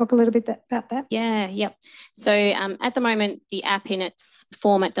 Talk a little bit about that? Yeah, yep. So at the moment, the app in its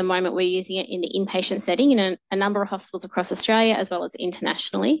form at the moment, we're using it in the inpatient setting in a number of hospitals across Australia as well as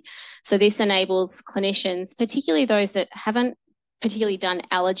internationally. So this enables clinicians, particularly those that haven't particularly done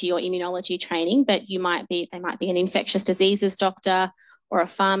allergy or immunology training, but they might be an infectious diseases doctor or a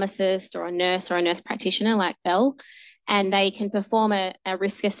pharmacist or a nurse practitioner like Belle, and they can perform a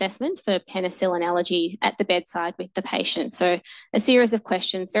risk assessment for penicillin allergy at the bedside with the patient. So a series of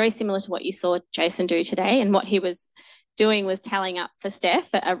questions, very similar to what you saw Jason do today. And what he was doing was tallying up for Steph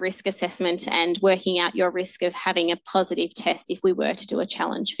a risk assessment and working out your risk of having a positive test if we were to do a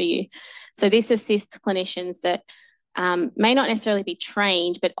challenge for you. So this assists clinicians that may not necessarily be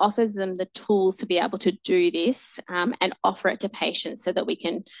trained, but offers them the tools to be able to do this and offer it to patients so that we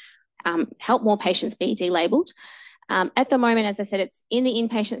can help more patients be delabeled. At the moment, as I said, it's in the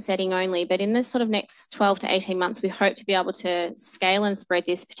inpatient setting only, but in the sort of next 12 to 18 months, we hope to be able to scale and spread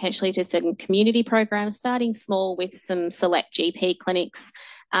this potentially to certain community programs, starting small with some select GP clinics,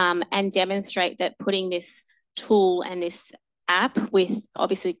 and demonstrate that putting this tool and this app with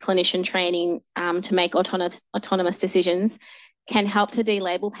obviously clinician training to make autonomous decisions can help to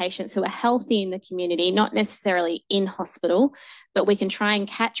delabel patients who are healthy in the community, not necessarily in hospital, but we can try and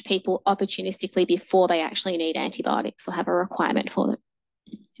catch people opportunistically before they actually need antibiotics or have a requirement for them.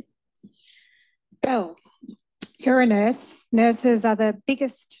 Belle, you're a nurse. Nurses are the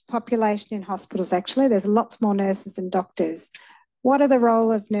biggest population in hospitals, actually. There's lots more nurses than doctors. What are the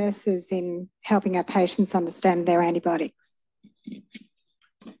role of nurses in helping our patients understand their antibiotics?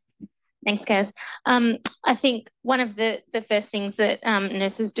 Thanks, Kaz. I think one of the first things that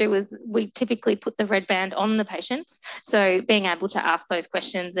nurses do is we typically put the red band on the patients. So being able to ask those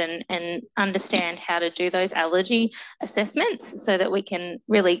questions and understand how to do those allergy assessments so that we can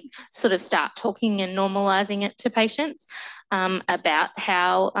really sort of start talking and normalising it to patients about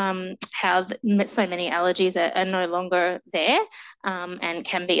how so many allergies are no longer there and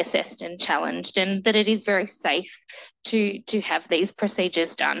can be assessed and challenged, and that it is very safe to have these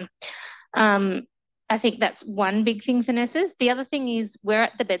procedures done. I think that's one big thing for nurses. The other thing is we're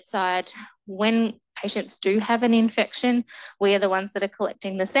at the bedside when patients do have an infection. We are the ones that are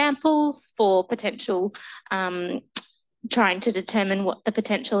collecting the samples for potential, trying to determine what the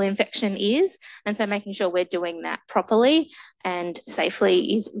potential infection is. And so making sure we're doing that properly and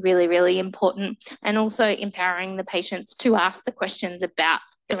safely is really, really important. And also empowering the patients to ask the questions about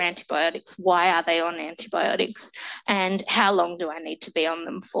their antibiotics. Why are they on antibiotics? And how long do I need to be on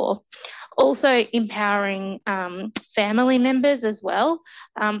them for? Also empowering family members as well,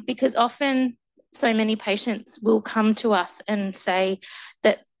 because often so many patients will come to us and say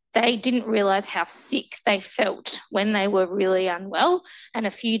that they didn't realise how sick they felt when they were really unwell. And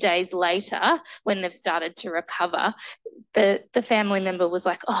a few days later, when they've started to recover, the family member was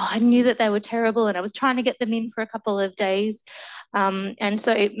like, oh, I knew that they were terrible and I was trying to get them in for a couple of days. And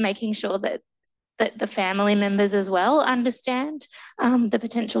so making sure that the family members as well understand the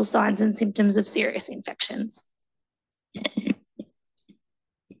potential signs and symptoms of serious infections.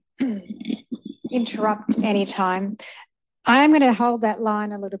 Interrupt anytime. I am going to hold that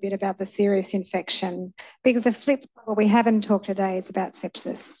line a little bit about the serious infection, because the flip what we haven't talked today is about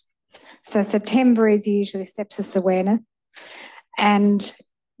sepsis. So September is usually sepsis awareness, and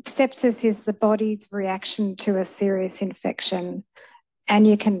sepsis is the body's reaction to a serious infection, and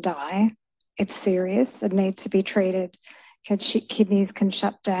you can die. It's serious. It needs to be treated. Kidneys can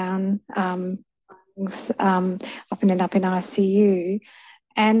shut down, often end up in ICU.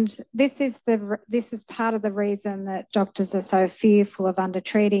 And this is part of the reason that doctors are so fearful of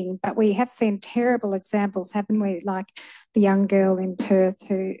undertreating. But we have seen terrible examples, haven't we? Like the young girl in Perth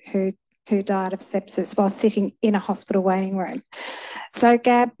who died of sepsis while sitting in a hospital waiting room. So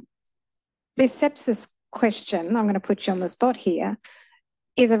Gab, this sepsis question, I'm going to put you on the spot here,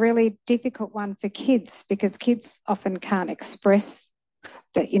 is a really difficult one for kids, because kids often can't express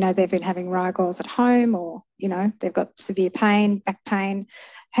that, you know, they've been having rigors at home, or, you know, they've got severe pain, back pain.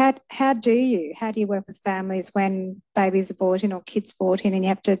 How do you work with families when babies are brought in or kids brought in and you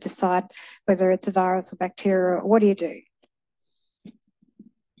have to decide whether it's a virus or bacteria, or what do you do?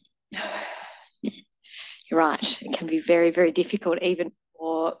 You're right. It can be very, very difficult, even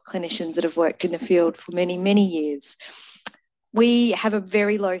for clinicians that have worked in the field for many, many years. We have a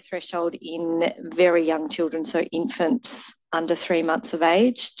very low threshold in very young children, so infants under 3 months of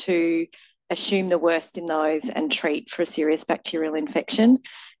age, to assume the worst in those and treat for a serious bacterial infection.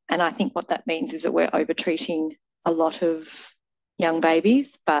 And I think what that means is that we're over-treating a lot of young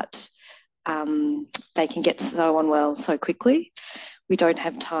babies, but they can get so unwell so quickly. We don't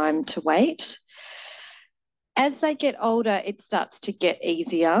have time to wait. As they get older, it starts to get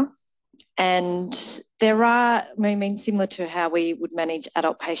easier. And there are, I mean, similar to how we would manage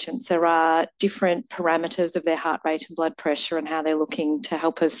adult patients, there are different parameters of their heart rate and blood pressure and how they're looking to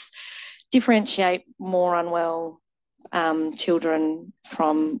help us differentiate more unwell children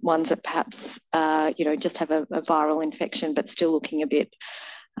from ones that perhaps, just have a viral infection but still looking a bit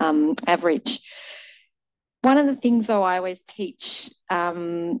average. One of the things, though, I always teach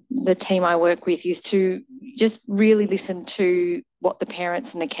the team I work with is to just really listen to what the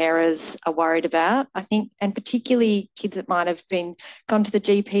parents and the carers are worried about. I think, and particularly kids that might have gone to the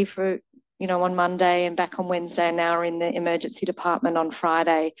GP for, on Monday and back on Wednesday and now are in the emergency department on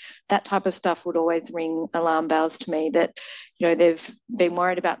Friday. That type of stuff would always ring alarm bells to me, that, they've been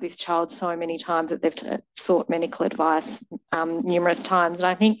worried about this child so many times that they've sought medical advice numerous times. And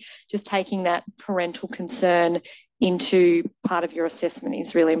I think just taking that parental concern into part of your assessment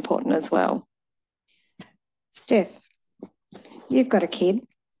is really important as well. Steph, you've got a kid.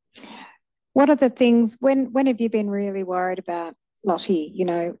 What are the things, when have you been really worried about Lottie?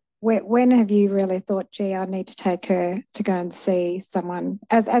 When have you really thought, gee, I need to take her to go and see someone?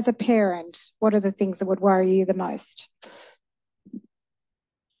 As a parent, what are the things that would worry you the most?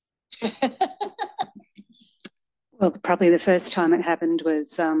 Well, probably the first time it happened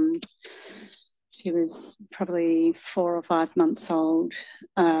was she was probably 4 or 5 months old.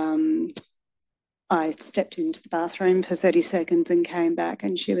 I stepped into the bathroom for 30 seconds and came back,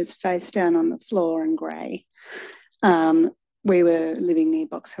 and she was face down on the floor and grey. We were living near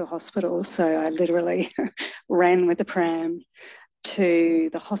Box Hill Hospital, so I literally ran with the pram to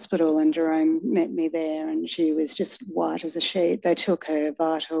the hospital, and Jerome met me there, and she was just white as a sheet. They took her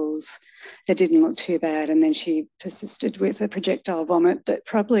vitals. It didn't look too bad, and then she persisted with a projectile vomit that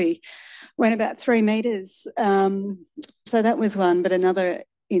probably went about 3 metres. So that was one, but another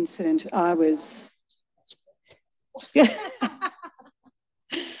incident I was...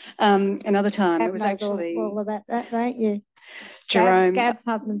 another time it was actually... all of that, don't you? Jerome. Gab's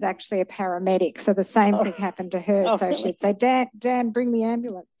husband's actually a paramedic, so the same thing happened to her. So really? She'd say, Dan, bring the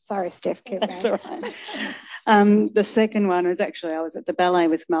ambulance. Sorry, Steph, keep going. That's all right. The second one was actually, I was at the ballet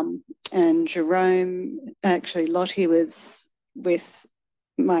with Mum, and Jerome, actually Lottie was with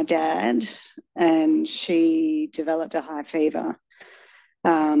my dad, and she developed a high fever.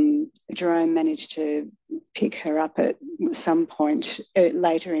 Jerome managed to pick her up at some point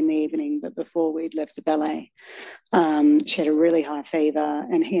later in the evening, but before we'd left the ballet. She had a really high fever,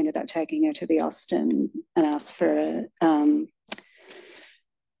 and he ended up taking her to the Austin and asked for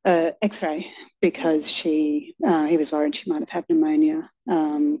a X-ray because he was worried she might have had pneumonia,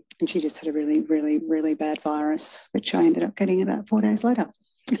 and she just had a really, really, really bad virus, which I ended up getting about 4 days later.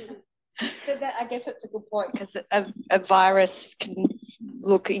 I guess that's a good point, because a virus can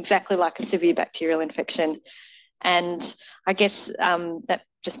look exactly like a severe bacterial infection. And I guess that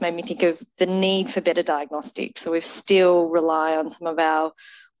just made me think of the need for better diagnostics. So we still rely on some of our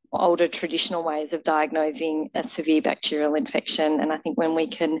older traditional ways of diagnosing a severe bacterial infection. And I think when we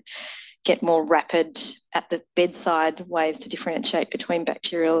can get more rapid at the bedside ways to differentiate between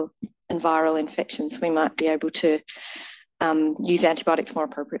bacterial and viral infections, we might be able to use antibiotics more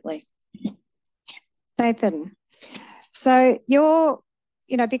appropriately. Nathan, so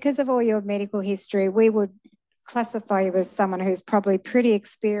because of all your medical history, we would classify you as someone who's probably pretty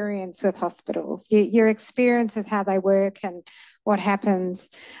experienced with hospitals. Your experience with how they work and what happens.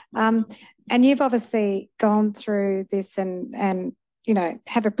 And you've obviously gone through this and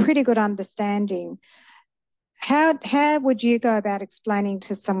have a pretty good understanding. How would you go about explaining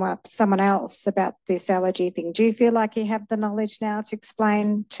to someone else about this allergy thing? Do you feel like you have the knowledge now to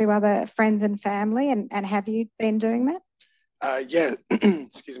explain to other friends and family, and have you been doing that? Yeah,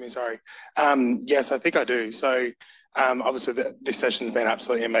 excuse me, sorry. Yes, I think I do. So obviously this session's been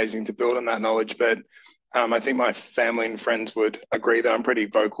absolutely amazing to build on that knowledge, but I think my family and friends would agree that I'm pretty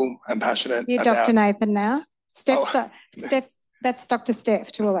vocal and passionate. You're about... Dr. Nathan now. That's Dr.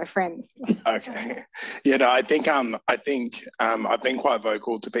 Steph to all our friends. Okay. Yeah, no, I think I've been quite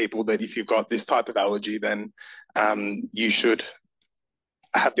vocal to people that if you've got this type of allergy, then you should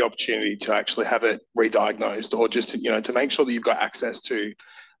have the opportunity to actually have it re-diagnosed, or just to make sure that you've got access to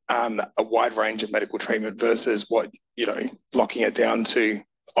a wide range of medical treatment versus locking it down to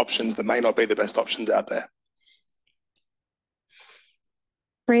options that may not be the best options out there.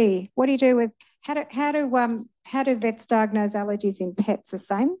 Bree, what do you do with, how do vets diagnose allergies in pets? The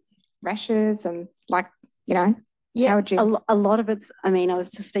same? Rashes and Yeah, how would you? a lot of it's, I mean, I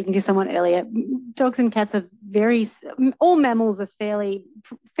was just speaking to someone earlier, dogs and cats are all mammals are fairly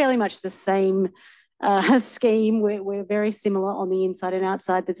much the same scheme. We're very similar on the inside and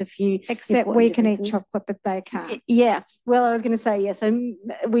outside. There's a few, except we can eat chocolate, but they can't. Yeah, well, I was going to say, yeah, so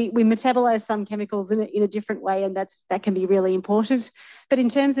we metabolize some chemicals in a different way, and that can be really important. But in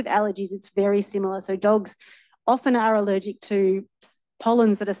terms of allergies, it's very similar. So dogs often are allergic to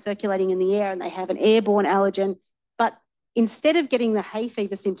pollens that are circulating in the air, and they have an airborne allergen. But instead of getting the hay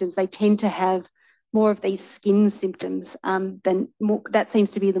fever symptoms, they tend to have more of these skin symptoms. That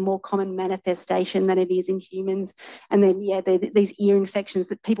seems to be the more common manifestation than it is in humans. And then, yeah, these ear infections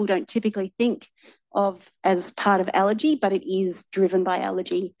that people don't typically think of as part of allergy, but it is driven by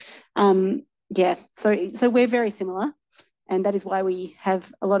allergy. Yeah, so we're very similar, and that is why we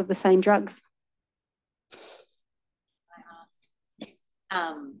have a lot of the same drugs.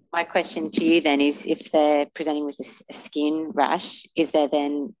 My question to you then is, if they're presenting with a skin rash, is there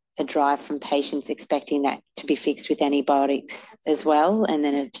then a drive from patients expecting that to be fixed with antibiotics as well, and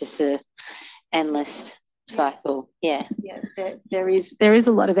then it's just a endless cycle? Yeah, there is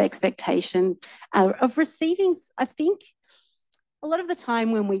a lot of expectation of receiving. I think a lot of the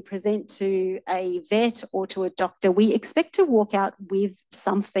time when we present to a vet or to a doctor, we expect to walk out with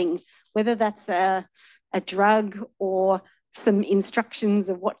something, whether that's a drug or some instructions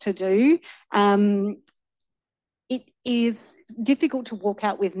of what to do. It is difficult to walk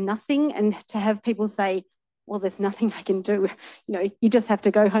out with nothing and to have people say, well, there's nothing I can do. You just have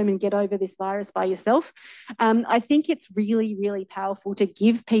to go home and get over this virus by yourself. I think it's really, really powerful to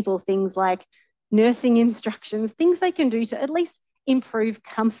give people things like nursing instructions, things they can do to at least improve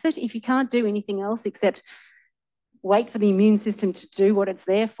comfort. If you can't do anything else except wait for the immune system to do what it's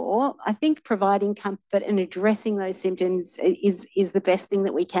there for, I think providing comfort and addressing those symptoms is the best thing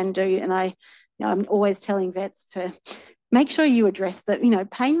that we can do. And I'm always telling vets to make sure you address the,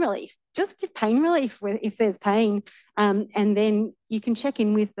 pain relief. Just give pain relief if there's pain, and then you can check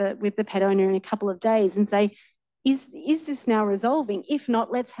in with the pet owner in a couple of days and say, is this now resolving? If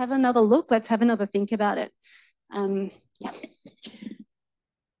not, let's have another look. Let's have another think about it. Yeah.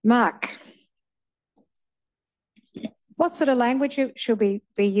 Mark, what sort of language should we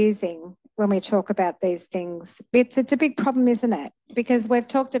be using when we talk about these things? It's a big problem, isn't it? Because we've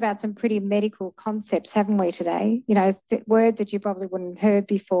talked about some pretty medical concepts, haven't we, today? Words that you probably wouldn't have heard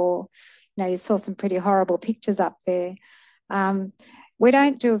before. You saw some pretty horrible pictures up there. We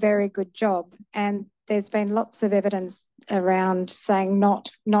don't do a very good job, and there's been lots of evidence around saying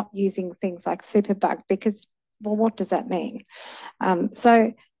not using things like superbug because, well, what does that mean?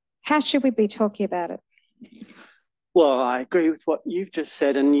 So how should we be talking about it? Well, I agree with what you've just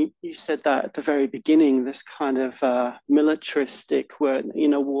said, and you said that at the very beginning, this kind of militaristic word,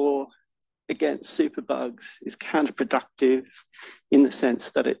 war against superbugs is counterproductive in the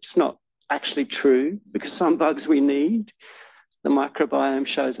sense that it's not actually true, because some bugs we need. The microbiome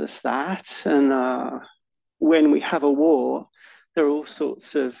shows us that, and when we have a war, there are all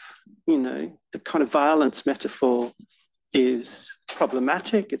sorts of, the kind of violence metaphor is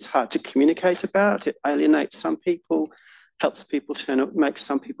problematic. It's hard to communicate about. It alienates some people, makes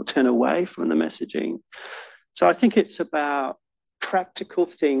some people turn away from the messaging. So I think it's about practical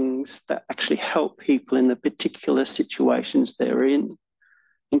things that actually help people in the particular situations they're in,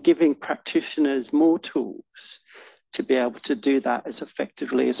 and giving practitioners more tools to be able to do that as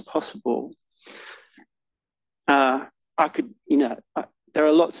effectively as possible. There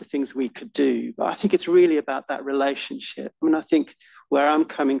are lots of things we could do, but I think it's really about that relationship. I think where I'm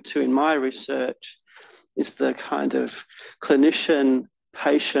coming to in my research is the kind of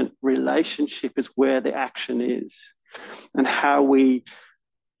clinician-patient relationship is where the action is, and how we,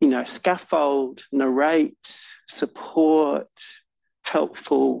 scaffold, narrate, support,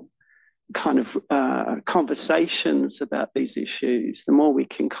 helpful kind of conversations about these issues. The more we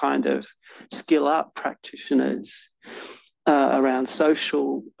can kind of skill up practitioners around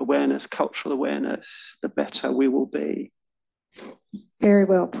social awareness, cultural awareness, the better we will be. Very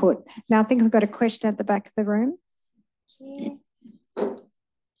well put. Now, I think we've got a question at the back of the room.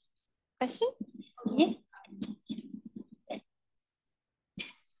 Question? Yeah.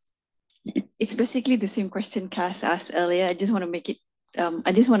 It's basically the same question Kas asked earlier. I just want to make it,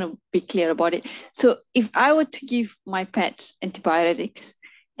 I just want to be clear about it. So if I were to give my pet antibiotics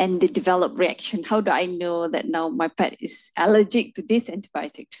and they develop reaction, how do I know that now my pet is allergic to this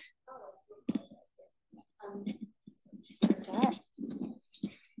antibiotic?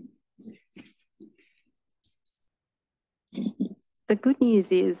 the good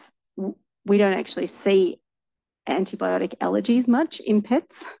news is we don't actually see antibiotic allergies much in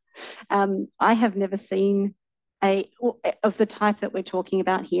pets. I have never seen of the type that we're talking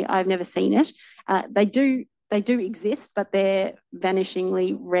about here. I've never seen it. They do exist, but they're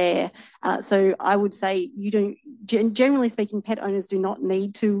vanishingly rare. So I would say you don't. Generally speaking, pet owners do not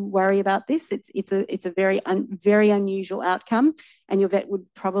need to worry about this. It's a very unusual outcome, and your vet would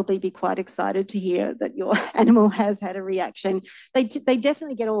probably be quite excited to hear that your animal has had a reaction. They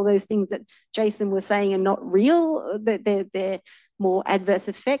definitely get all those things that Jason was saying are not real. That they're more adverse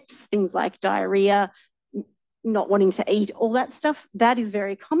effects, things like diarrhea, not wanting to eat, all that stuff. That is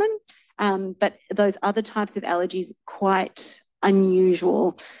very common. But those other types of allergies, quite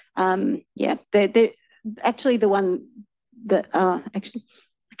unusual. Yeah, they're actually the one that, actually,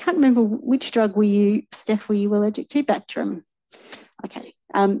 I can't remember which drug Steph, were you allergic to? Bactrim. Okay.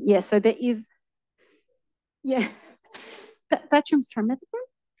 Yeah, so there is, yeah, Bactrim's trimethoprim?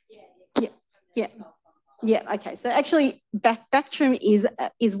 Yeah, okay. So actually, Bactrim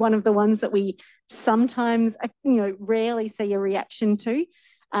is one of the ones that we sometimes, rarely see a reaction to.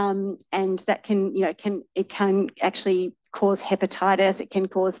 And that can actually cause hepatitis, it can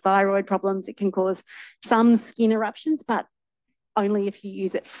cause thyroid problems, it can cause some skin eruptions, but only if you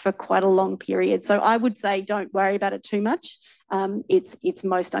use it for quite a long period. So I would say don't worry about it too much. It's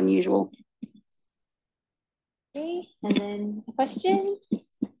most unusual. Okay, and then a question.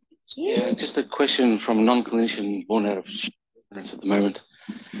 Yeah, just a question from a non-clinician born out of ignorance at the moment.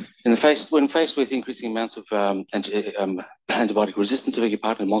 When faced with increasing amounts of antibiotic resistance, I beg your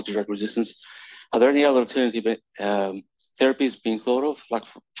pardon, multi-drug resistance, are there any other alternative therapies being thought of, like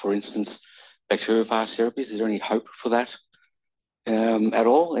for instance, bacteriophage therapies? Is there any hope for that at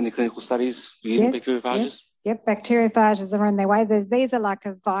all? Any clinical studies using bacteriophages? Yes. Yep, bacteriophages are on their way. These are like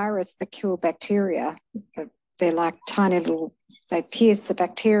a virus that kill bacteria. They're like tiny little, they pierce the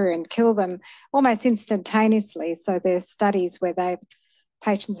bacteria and kill them almost instantaneously. So there's studies where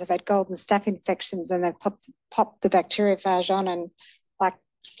patients have had golden staph infections and they've popped the bacteriophage on, and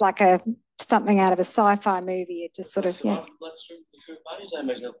it's like something out of a sci-fi movie. It just sort of, yeah.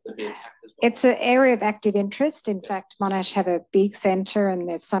 It's an area of active interest. In fact, Monash have a big centre and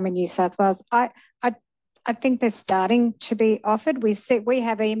there's some in New South Wales. I think they're starting to be offered. We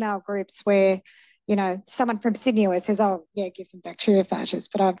have email groups where, someone from Sydney always says, oh, yeah, give them bacteriophages,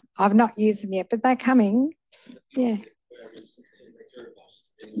 but I've not used them yet, but they're coming. Yeah.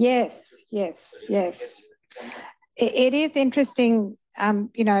 Yes. It is interesting.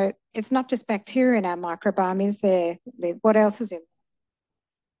 It's not just bacteria in our microbiome, is there, Liv? What else is in there?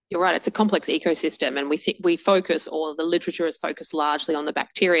 You're right, it's a complex ecosystem, and we focus, or the literature is focused largely on the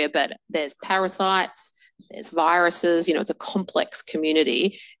bacteria, but there's parasites, there's viruses, it's a complex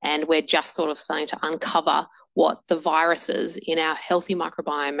community, and we're just sort of starting to uncover what the viruses in our healthy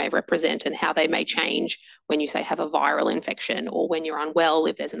microbiome may represent and how they may change when you, say, have a viral infection, or when you're unwell,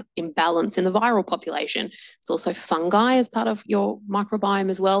 if there's an imbalance in the viral population. It's also fungi as part of your microbiome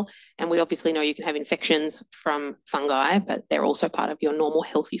as well. And we obviously know you can have infections from fungi, but they're also part of your normal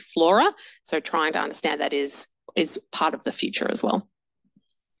healthy flora. So trying to understand that is part of the future as well.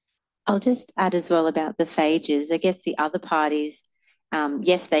 I'll just add as well about the phages. I guess the other part is,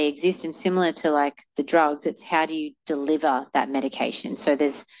 yes, they exist, and similar to like the drugs, it's how do you deliver that medication? So there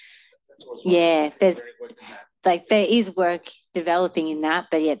is work developing in that,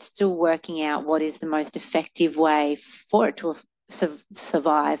 but yet still working out what is the most effective way for it to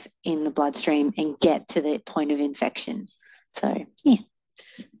survive in the bloodstream and get to the point of infection. So, yeah.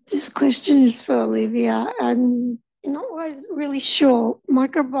 This question is for Olivia. I'm not really sure.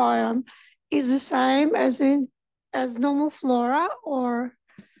 Microbiome is the same as normal flora, or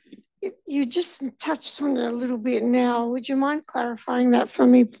you just touched on it a little bit now. Would you mind clarifying that for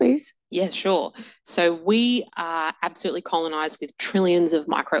me, please? Yes, sure. So we are absolutely colonised with trillions of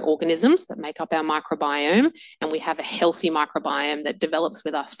microorganisms that make up our microbiome, and we have a healthy microbiome that develops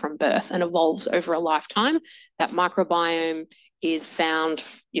with us from birth and evolves over a lifetime. That microbiome is found,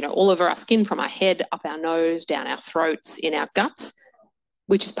 all over our skin, from our head, up our nose, down our throats, in our guts,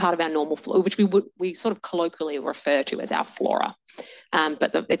 which is part of our normal flora, which we sort of colloquially refer to as our flora.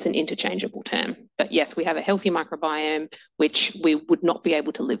 But it's an interchangeable term. But yes, we have a healthy microbiome, which we would not be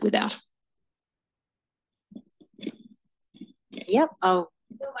able to live without. Yep. Oh.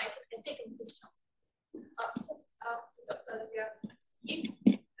 If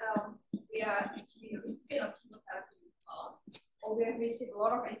we are actually a recipient of chemotherapy in the past, or we have received a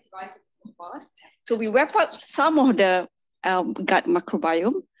lot of antibiotics in the past, so we wipe out some of the gut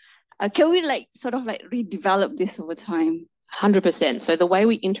microbiome. Can we redevelop this over time? 100%. So the way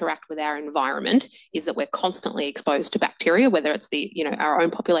we interact with our environment is that we're constantly exposed to bacteria, whether it's the, our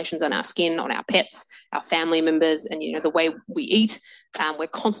own populations on our skin, on our pets, our family members, and, the way we eat. We're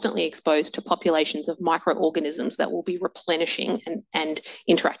constantly exposed to populations of microorganisms that will be replenishing and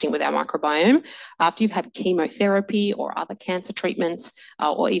interacting with our microbiome. After you've had chemotherapy or other cancer treatments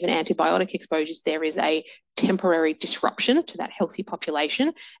or even antibiotic exposures, there is a temporary disruption to that healthy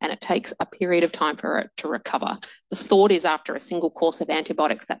population, and it takes a period of time for it to recover. The thought is after a single course of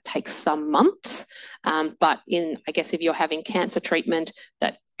antibiotics, that takes some months. But I guess if you're having cancer treatment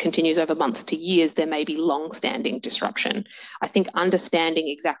that continues over months to years, there may be long-standing disruption. I think understanding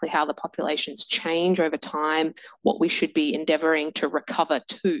exactly how the populations change over time, what we should be endeavouring to recover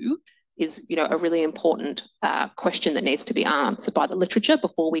to, is a really important question that needs to be answered by the literature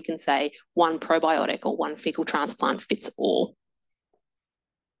before we can say one probiotic or one fecal transplant fits all.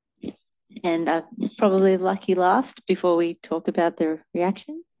 And probably lucky last before we talk about the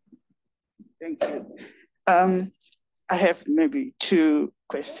reactions. Thank you. I have maybe two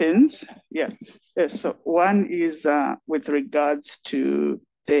questions. So one is with regards to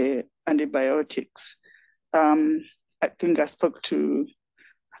the antibiotics. I think I spoke to,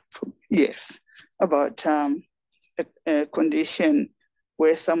 about a condition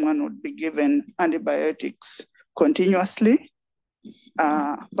where someone would be given antibiotics continuously,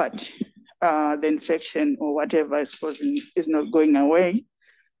 but the infection or whatever is causing is not going away.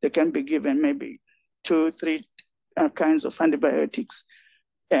 They can be given maybe 2-3 kinds of antibiotics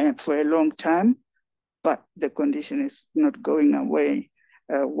for a long time, but the condition is not going away.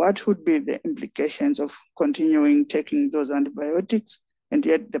 What would be the implications of continuing taking those antibiotics and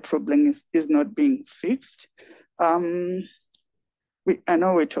yet the problem is not being fixed? I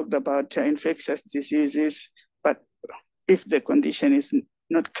know we talked about infectious diseases, but if the condition is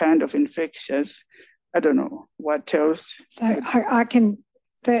not kind of infectious, I don't know what else. So I can,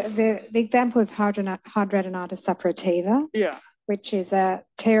 the example is hidradenitis suppurativa. Yeah. Which is a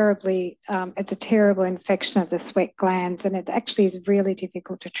terribly, it's a terrible infection of the sweat glands, and it actually is really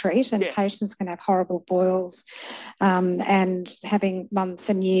difficult to treat, and patients can have horrible boils and having months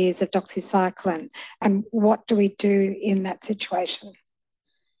and years of doxycycline. And what do we do in that situation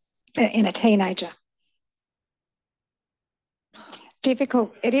in a teenager?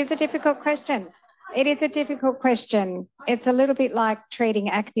 Difficult. It is a difficult question. It is a difficult question. It's a little bit like treating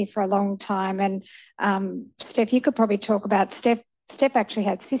acne for a long time. And Steph, you could probably talk about Steph actually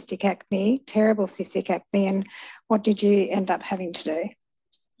had cystic acne, terrible cystic acne. And what did you end up having to do?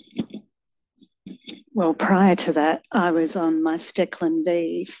 Well, prior to that, I was on my Steclin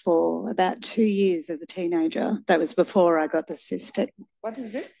V for about 2 years as a teenager. That was before I got the cystic. What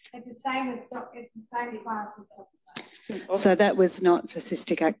is it? It's the same as glasses. So that was not for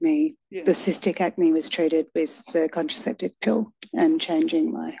cystic acne. Yeah. The cystic acne was treated with the contraceptive pill and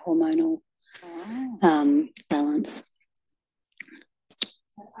changing my hormonal balance.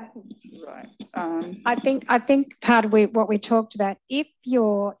 Right. I think part of what we talked about, if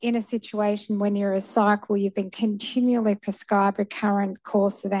you're in a situation when you're a cycle, you've been continually prescribed a current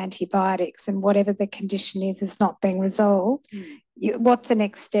course of antibiotics and whatever the condition is not being resolved, what's the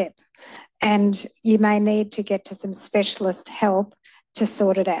next step? And you may need to get to some specialist help to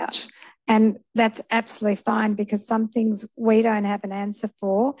sort it out. And that's absolutely fine, because some things we don't have an answer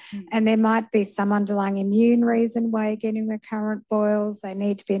for, and there might be some underlying immune reason why you're getting recurrent boils. They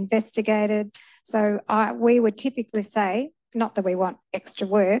need to be investigated. So we would typically say, not that we want extra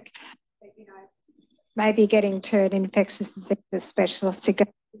work, but maybe getting to an infectious disease specialist to go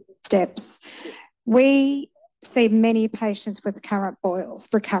through the steps. We see many patients with recurrent boils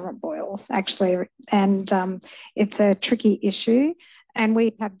actually, and it's a tricky issue. And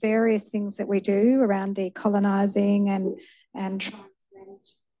we have various things that we do around decolonising and trying to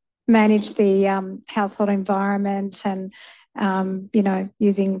manage the household environment, and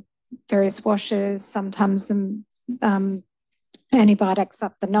using various washes, sometimes some antibiotics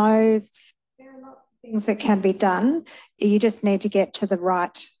up the nose. There are lots of things that can be done. You just need to get to the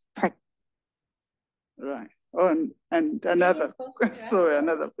right practice. Right. Oh, and another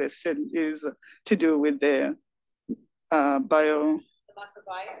question is to do with the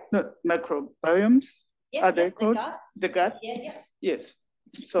microbiomes. Yeah, are they called? The gut? Yeah. Yes.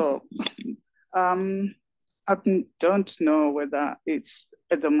 So I don't know whether it's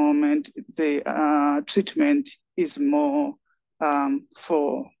at the moment the treatment is more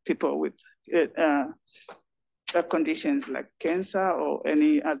for people with conditions like cancer or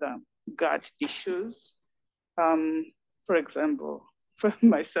any other gut issues. For example, for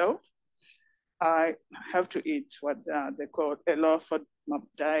myself, I have to eat what they call a low FODMAP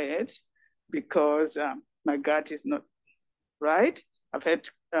diet because my gut is not right? I've had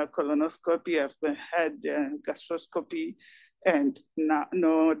colonoscopy, I've had gastroscopy, and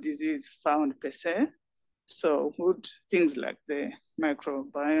no disease found per se. So would things like the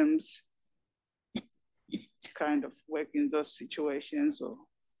microbiomes kind of work in those situations? Or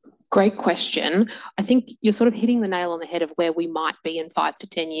great question. I think you're sort of hitting the nail on the head of where we might be in 5 to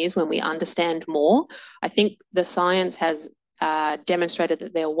 10 years when we understand more. I think the science has demonstrated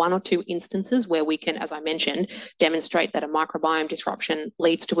that there are 1 or 2 instances where we can, as I mentioned, demonstrate that a microbiome disruption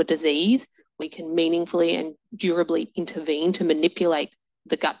leads to a disease. We can meaningfully and durably intervene to manipulate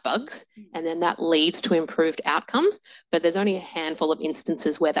the gut bugs, and then that leads to improved outcomes. But there's only a handful of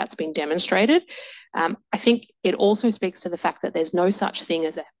instances where that's been demonstrated. I think it also speaks to the fact that there's no such thing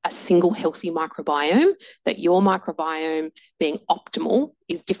as a single healthy microbiome, that your microbiome being optimal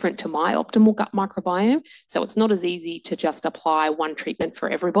is different to my optimal gut microbiome. So it's not as easy to just apply one treatment for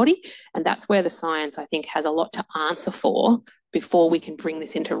everybody. And that's where the science, I think, has a lot to answer for before we can bring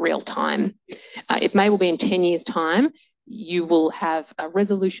this into real time. It may well be in 10 years' time, you will have a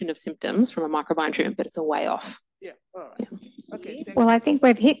resolution of symptoms from a microbiome treatment, but it's a way off. Yeah, all right. Yeah. Okay. Well, I think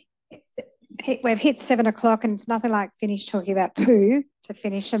we've hit 7 o'clock, and it's nothing like finish talking about poo to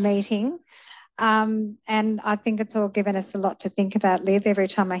finish a meeting. And I think it's all given us a lot to think about, Liv, every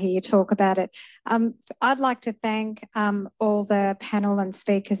time I hear you talk about it. I'd like to thank all the panel and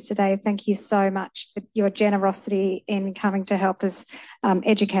speakers today. Thank you so much for your generosity in coming to help us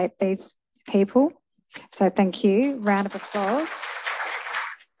educate these people. So thank you. Round of applause.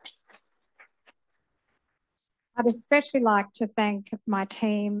 I'd especially like to thank my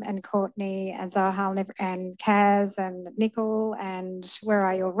team and Courtney and Zahal and Kaz and Nicole and where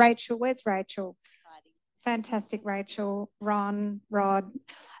are you? Rachel. Where's Rachel? Fantastic Rachel, Ron, Rod,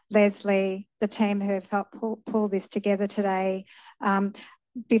 Leslie, the team who have helped pull this together today.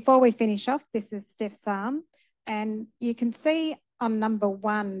 Before we finish off, this is Steph's arm, and you can see on number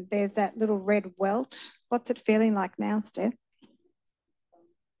 1, there's that little red welt. What's it feeling like now, Steph?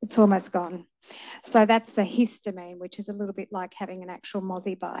 It's almost gone. So that's the histamine, which is a little bit like having an actual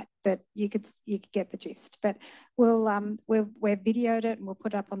mozzie bite, but you could get the gist. But we've videoed it and we'll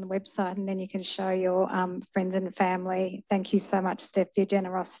put it up on the website, and then you can show your friends and family. Thank you so much, Steph, for your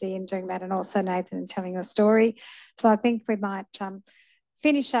generosity in doing that, and also Nathan in telling your story. So I think we might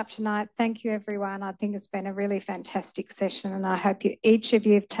finish up tonight. Thank you, everyone. I think it's been a really fantastic session, and I hope each of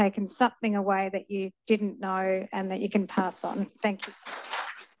you have taken something away that you didn't know and that you can pass on. Thank you.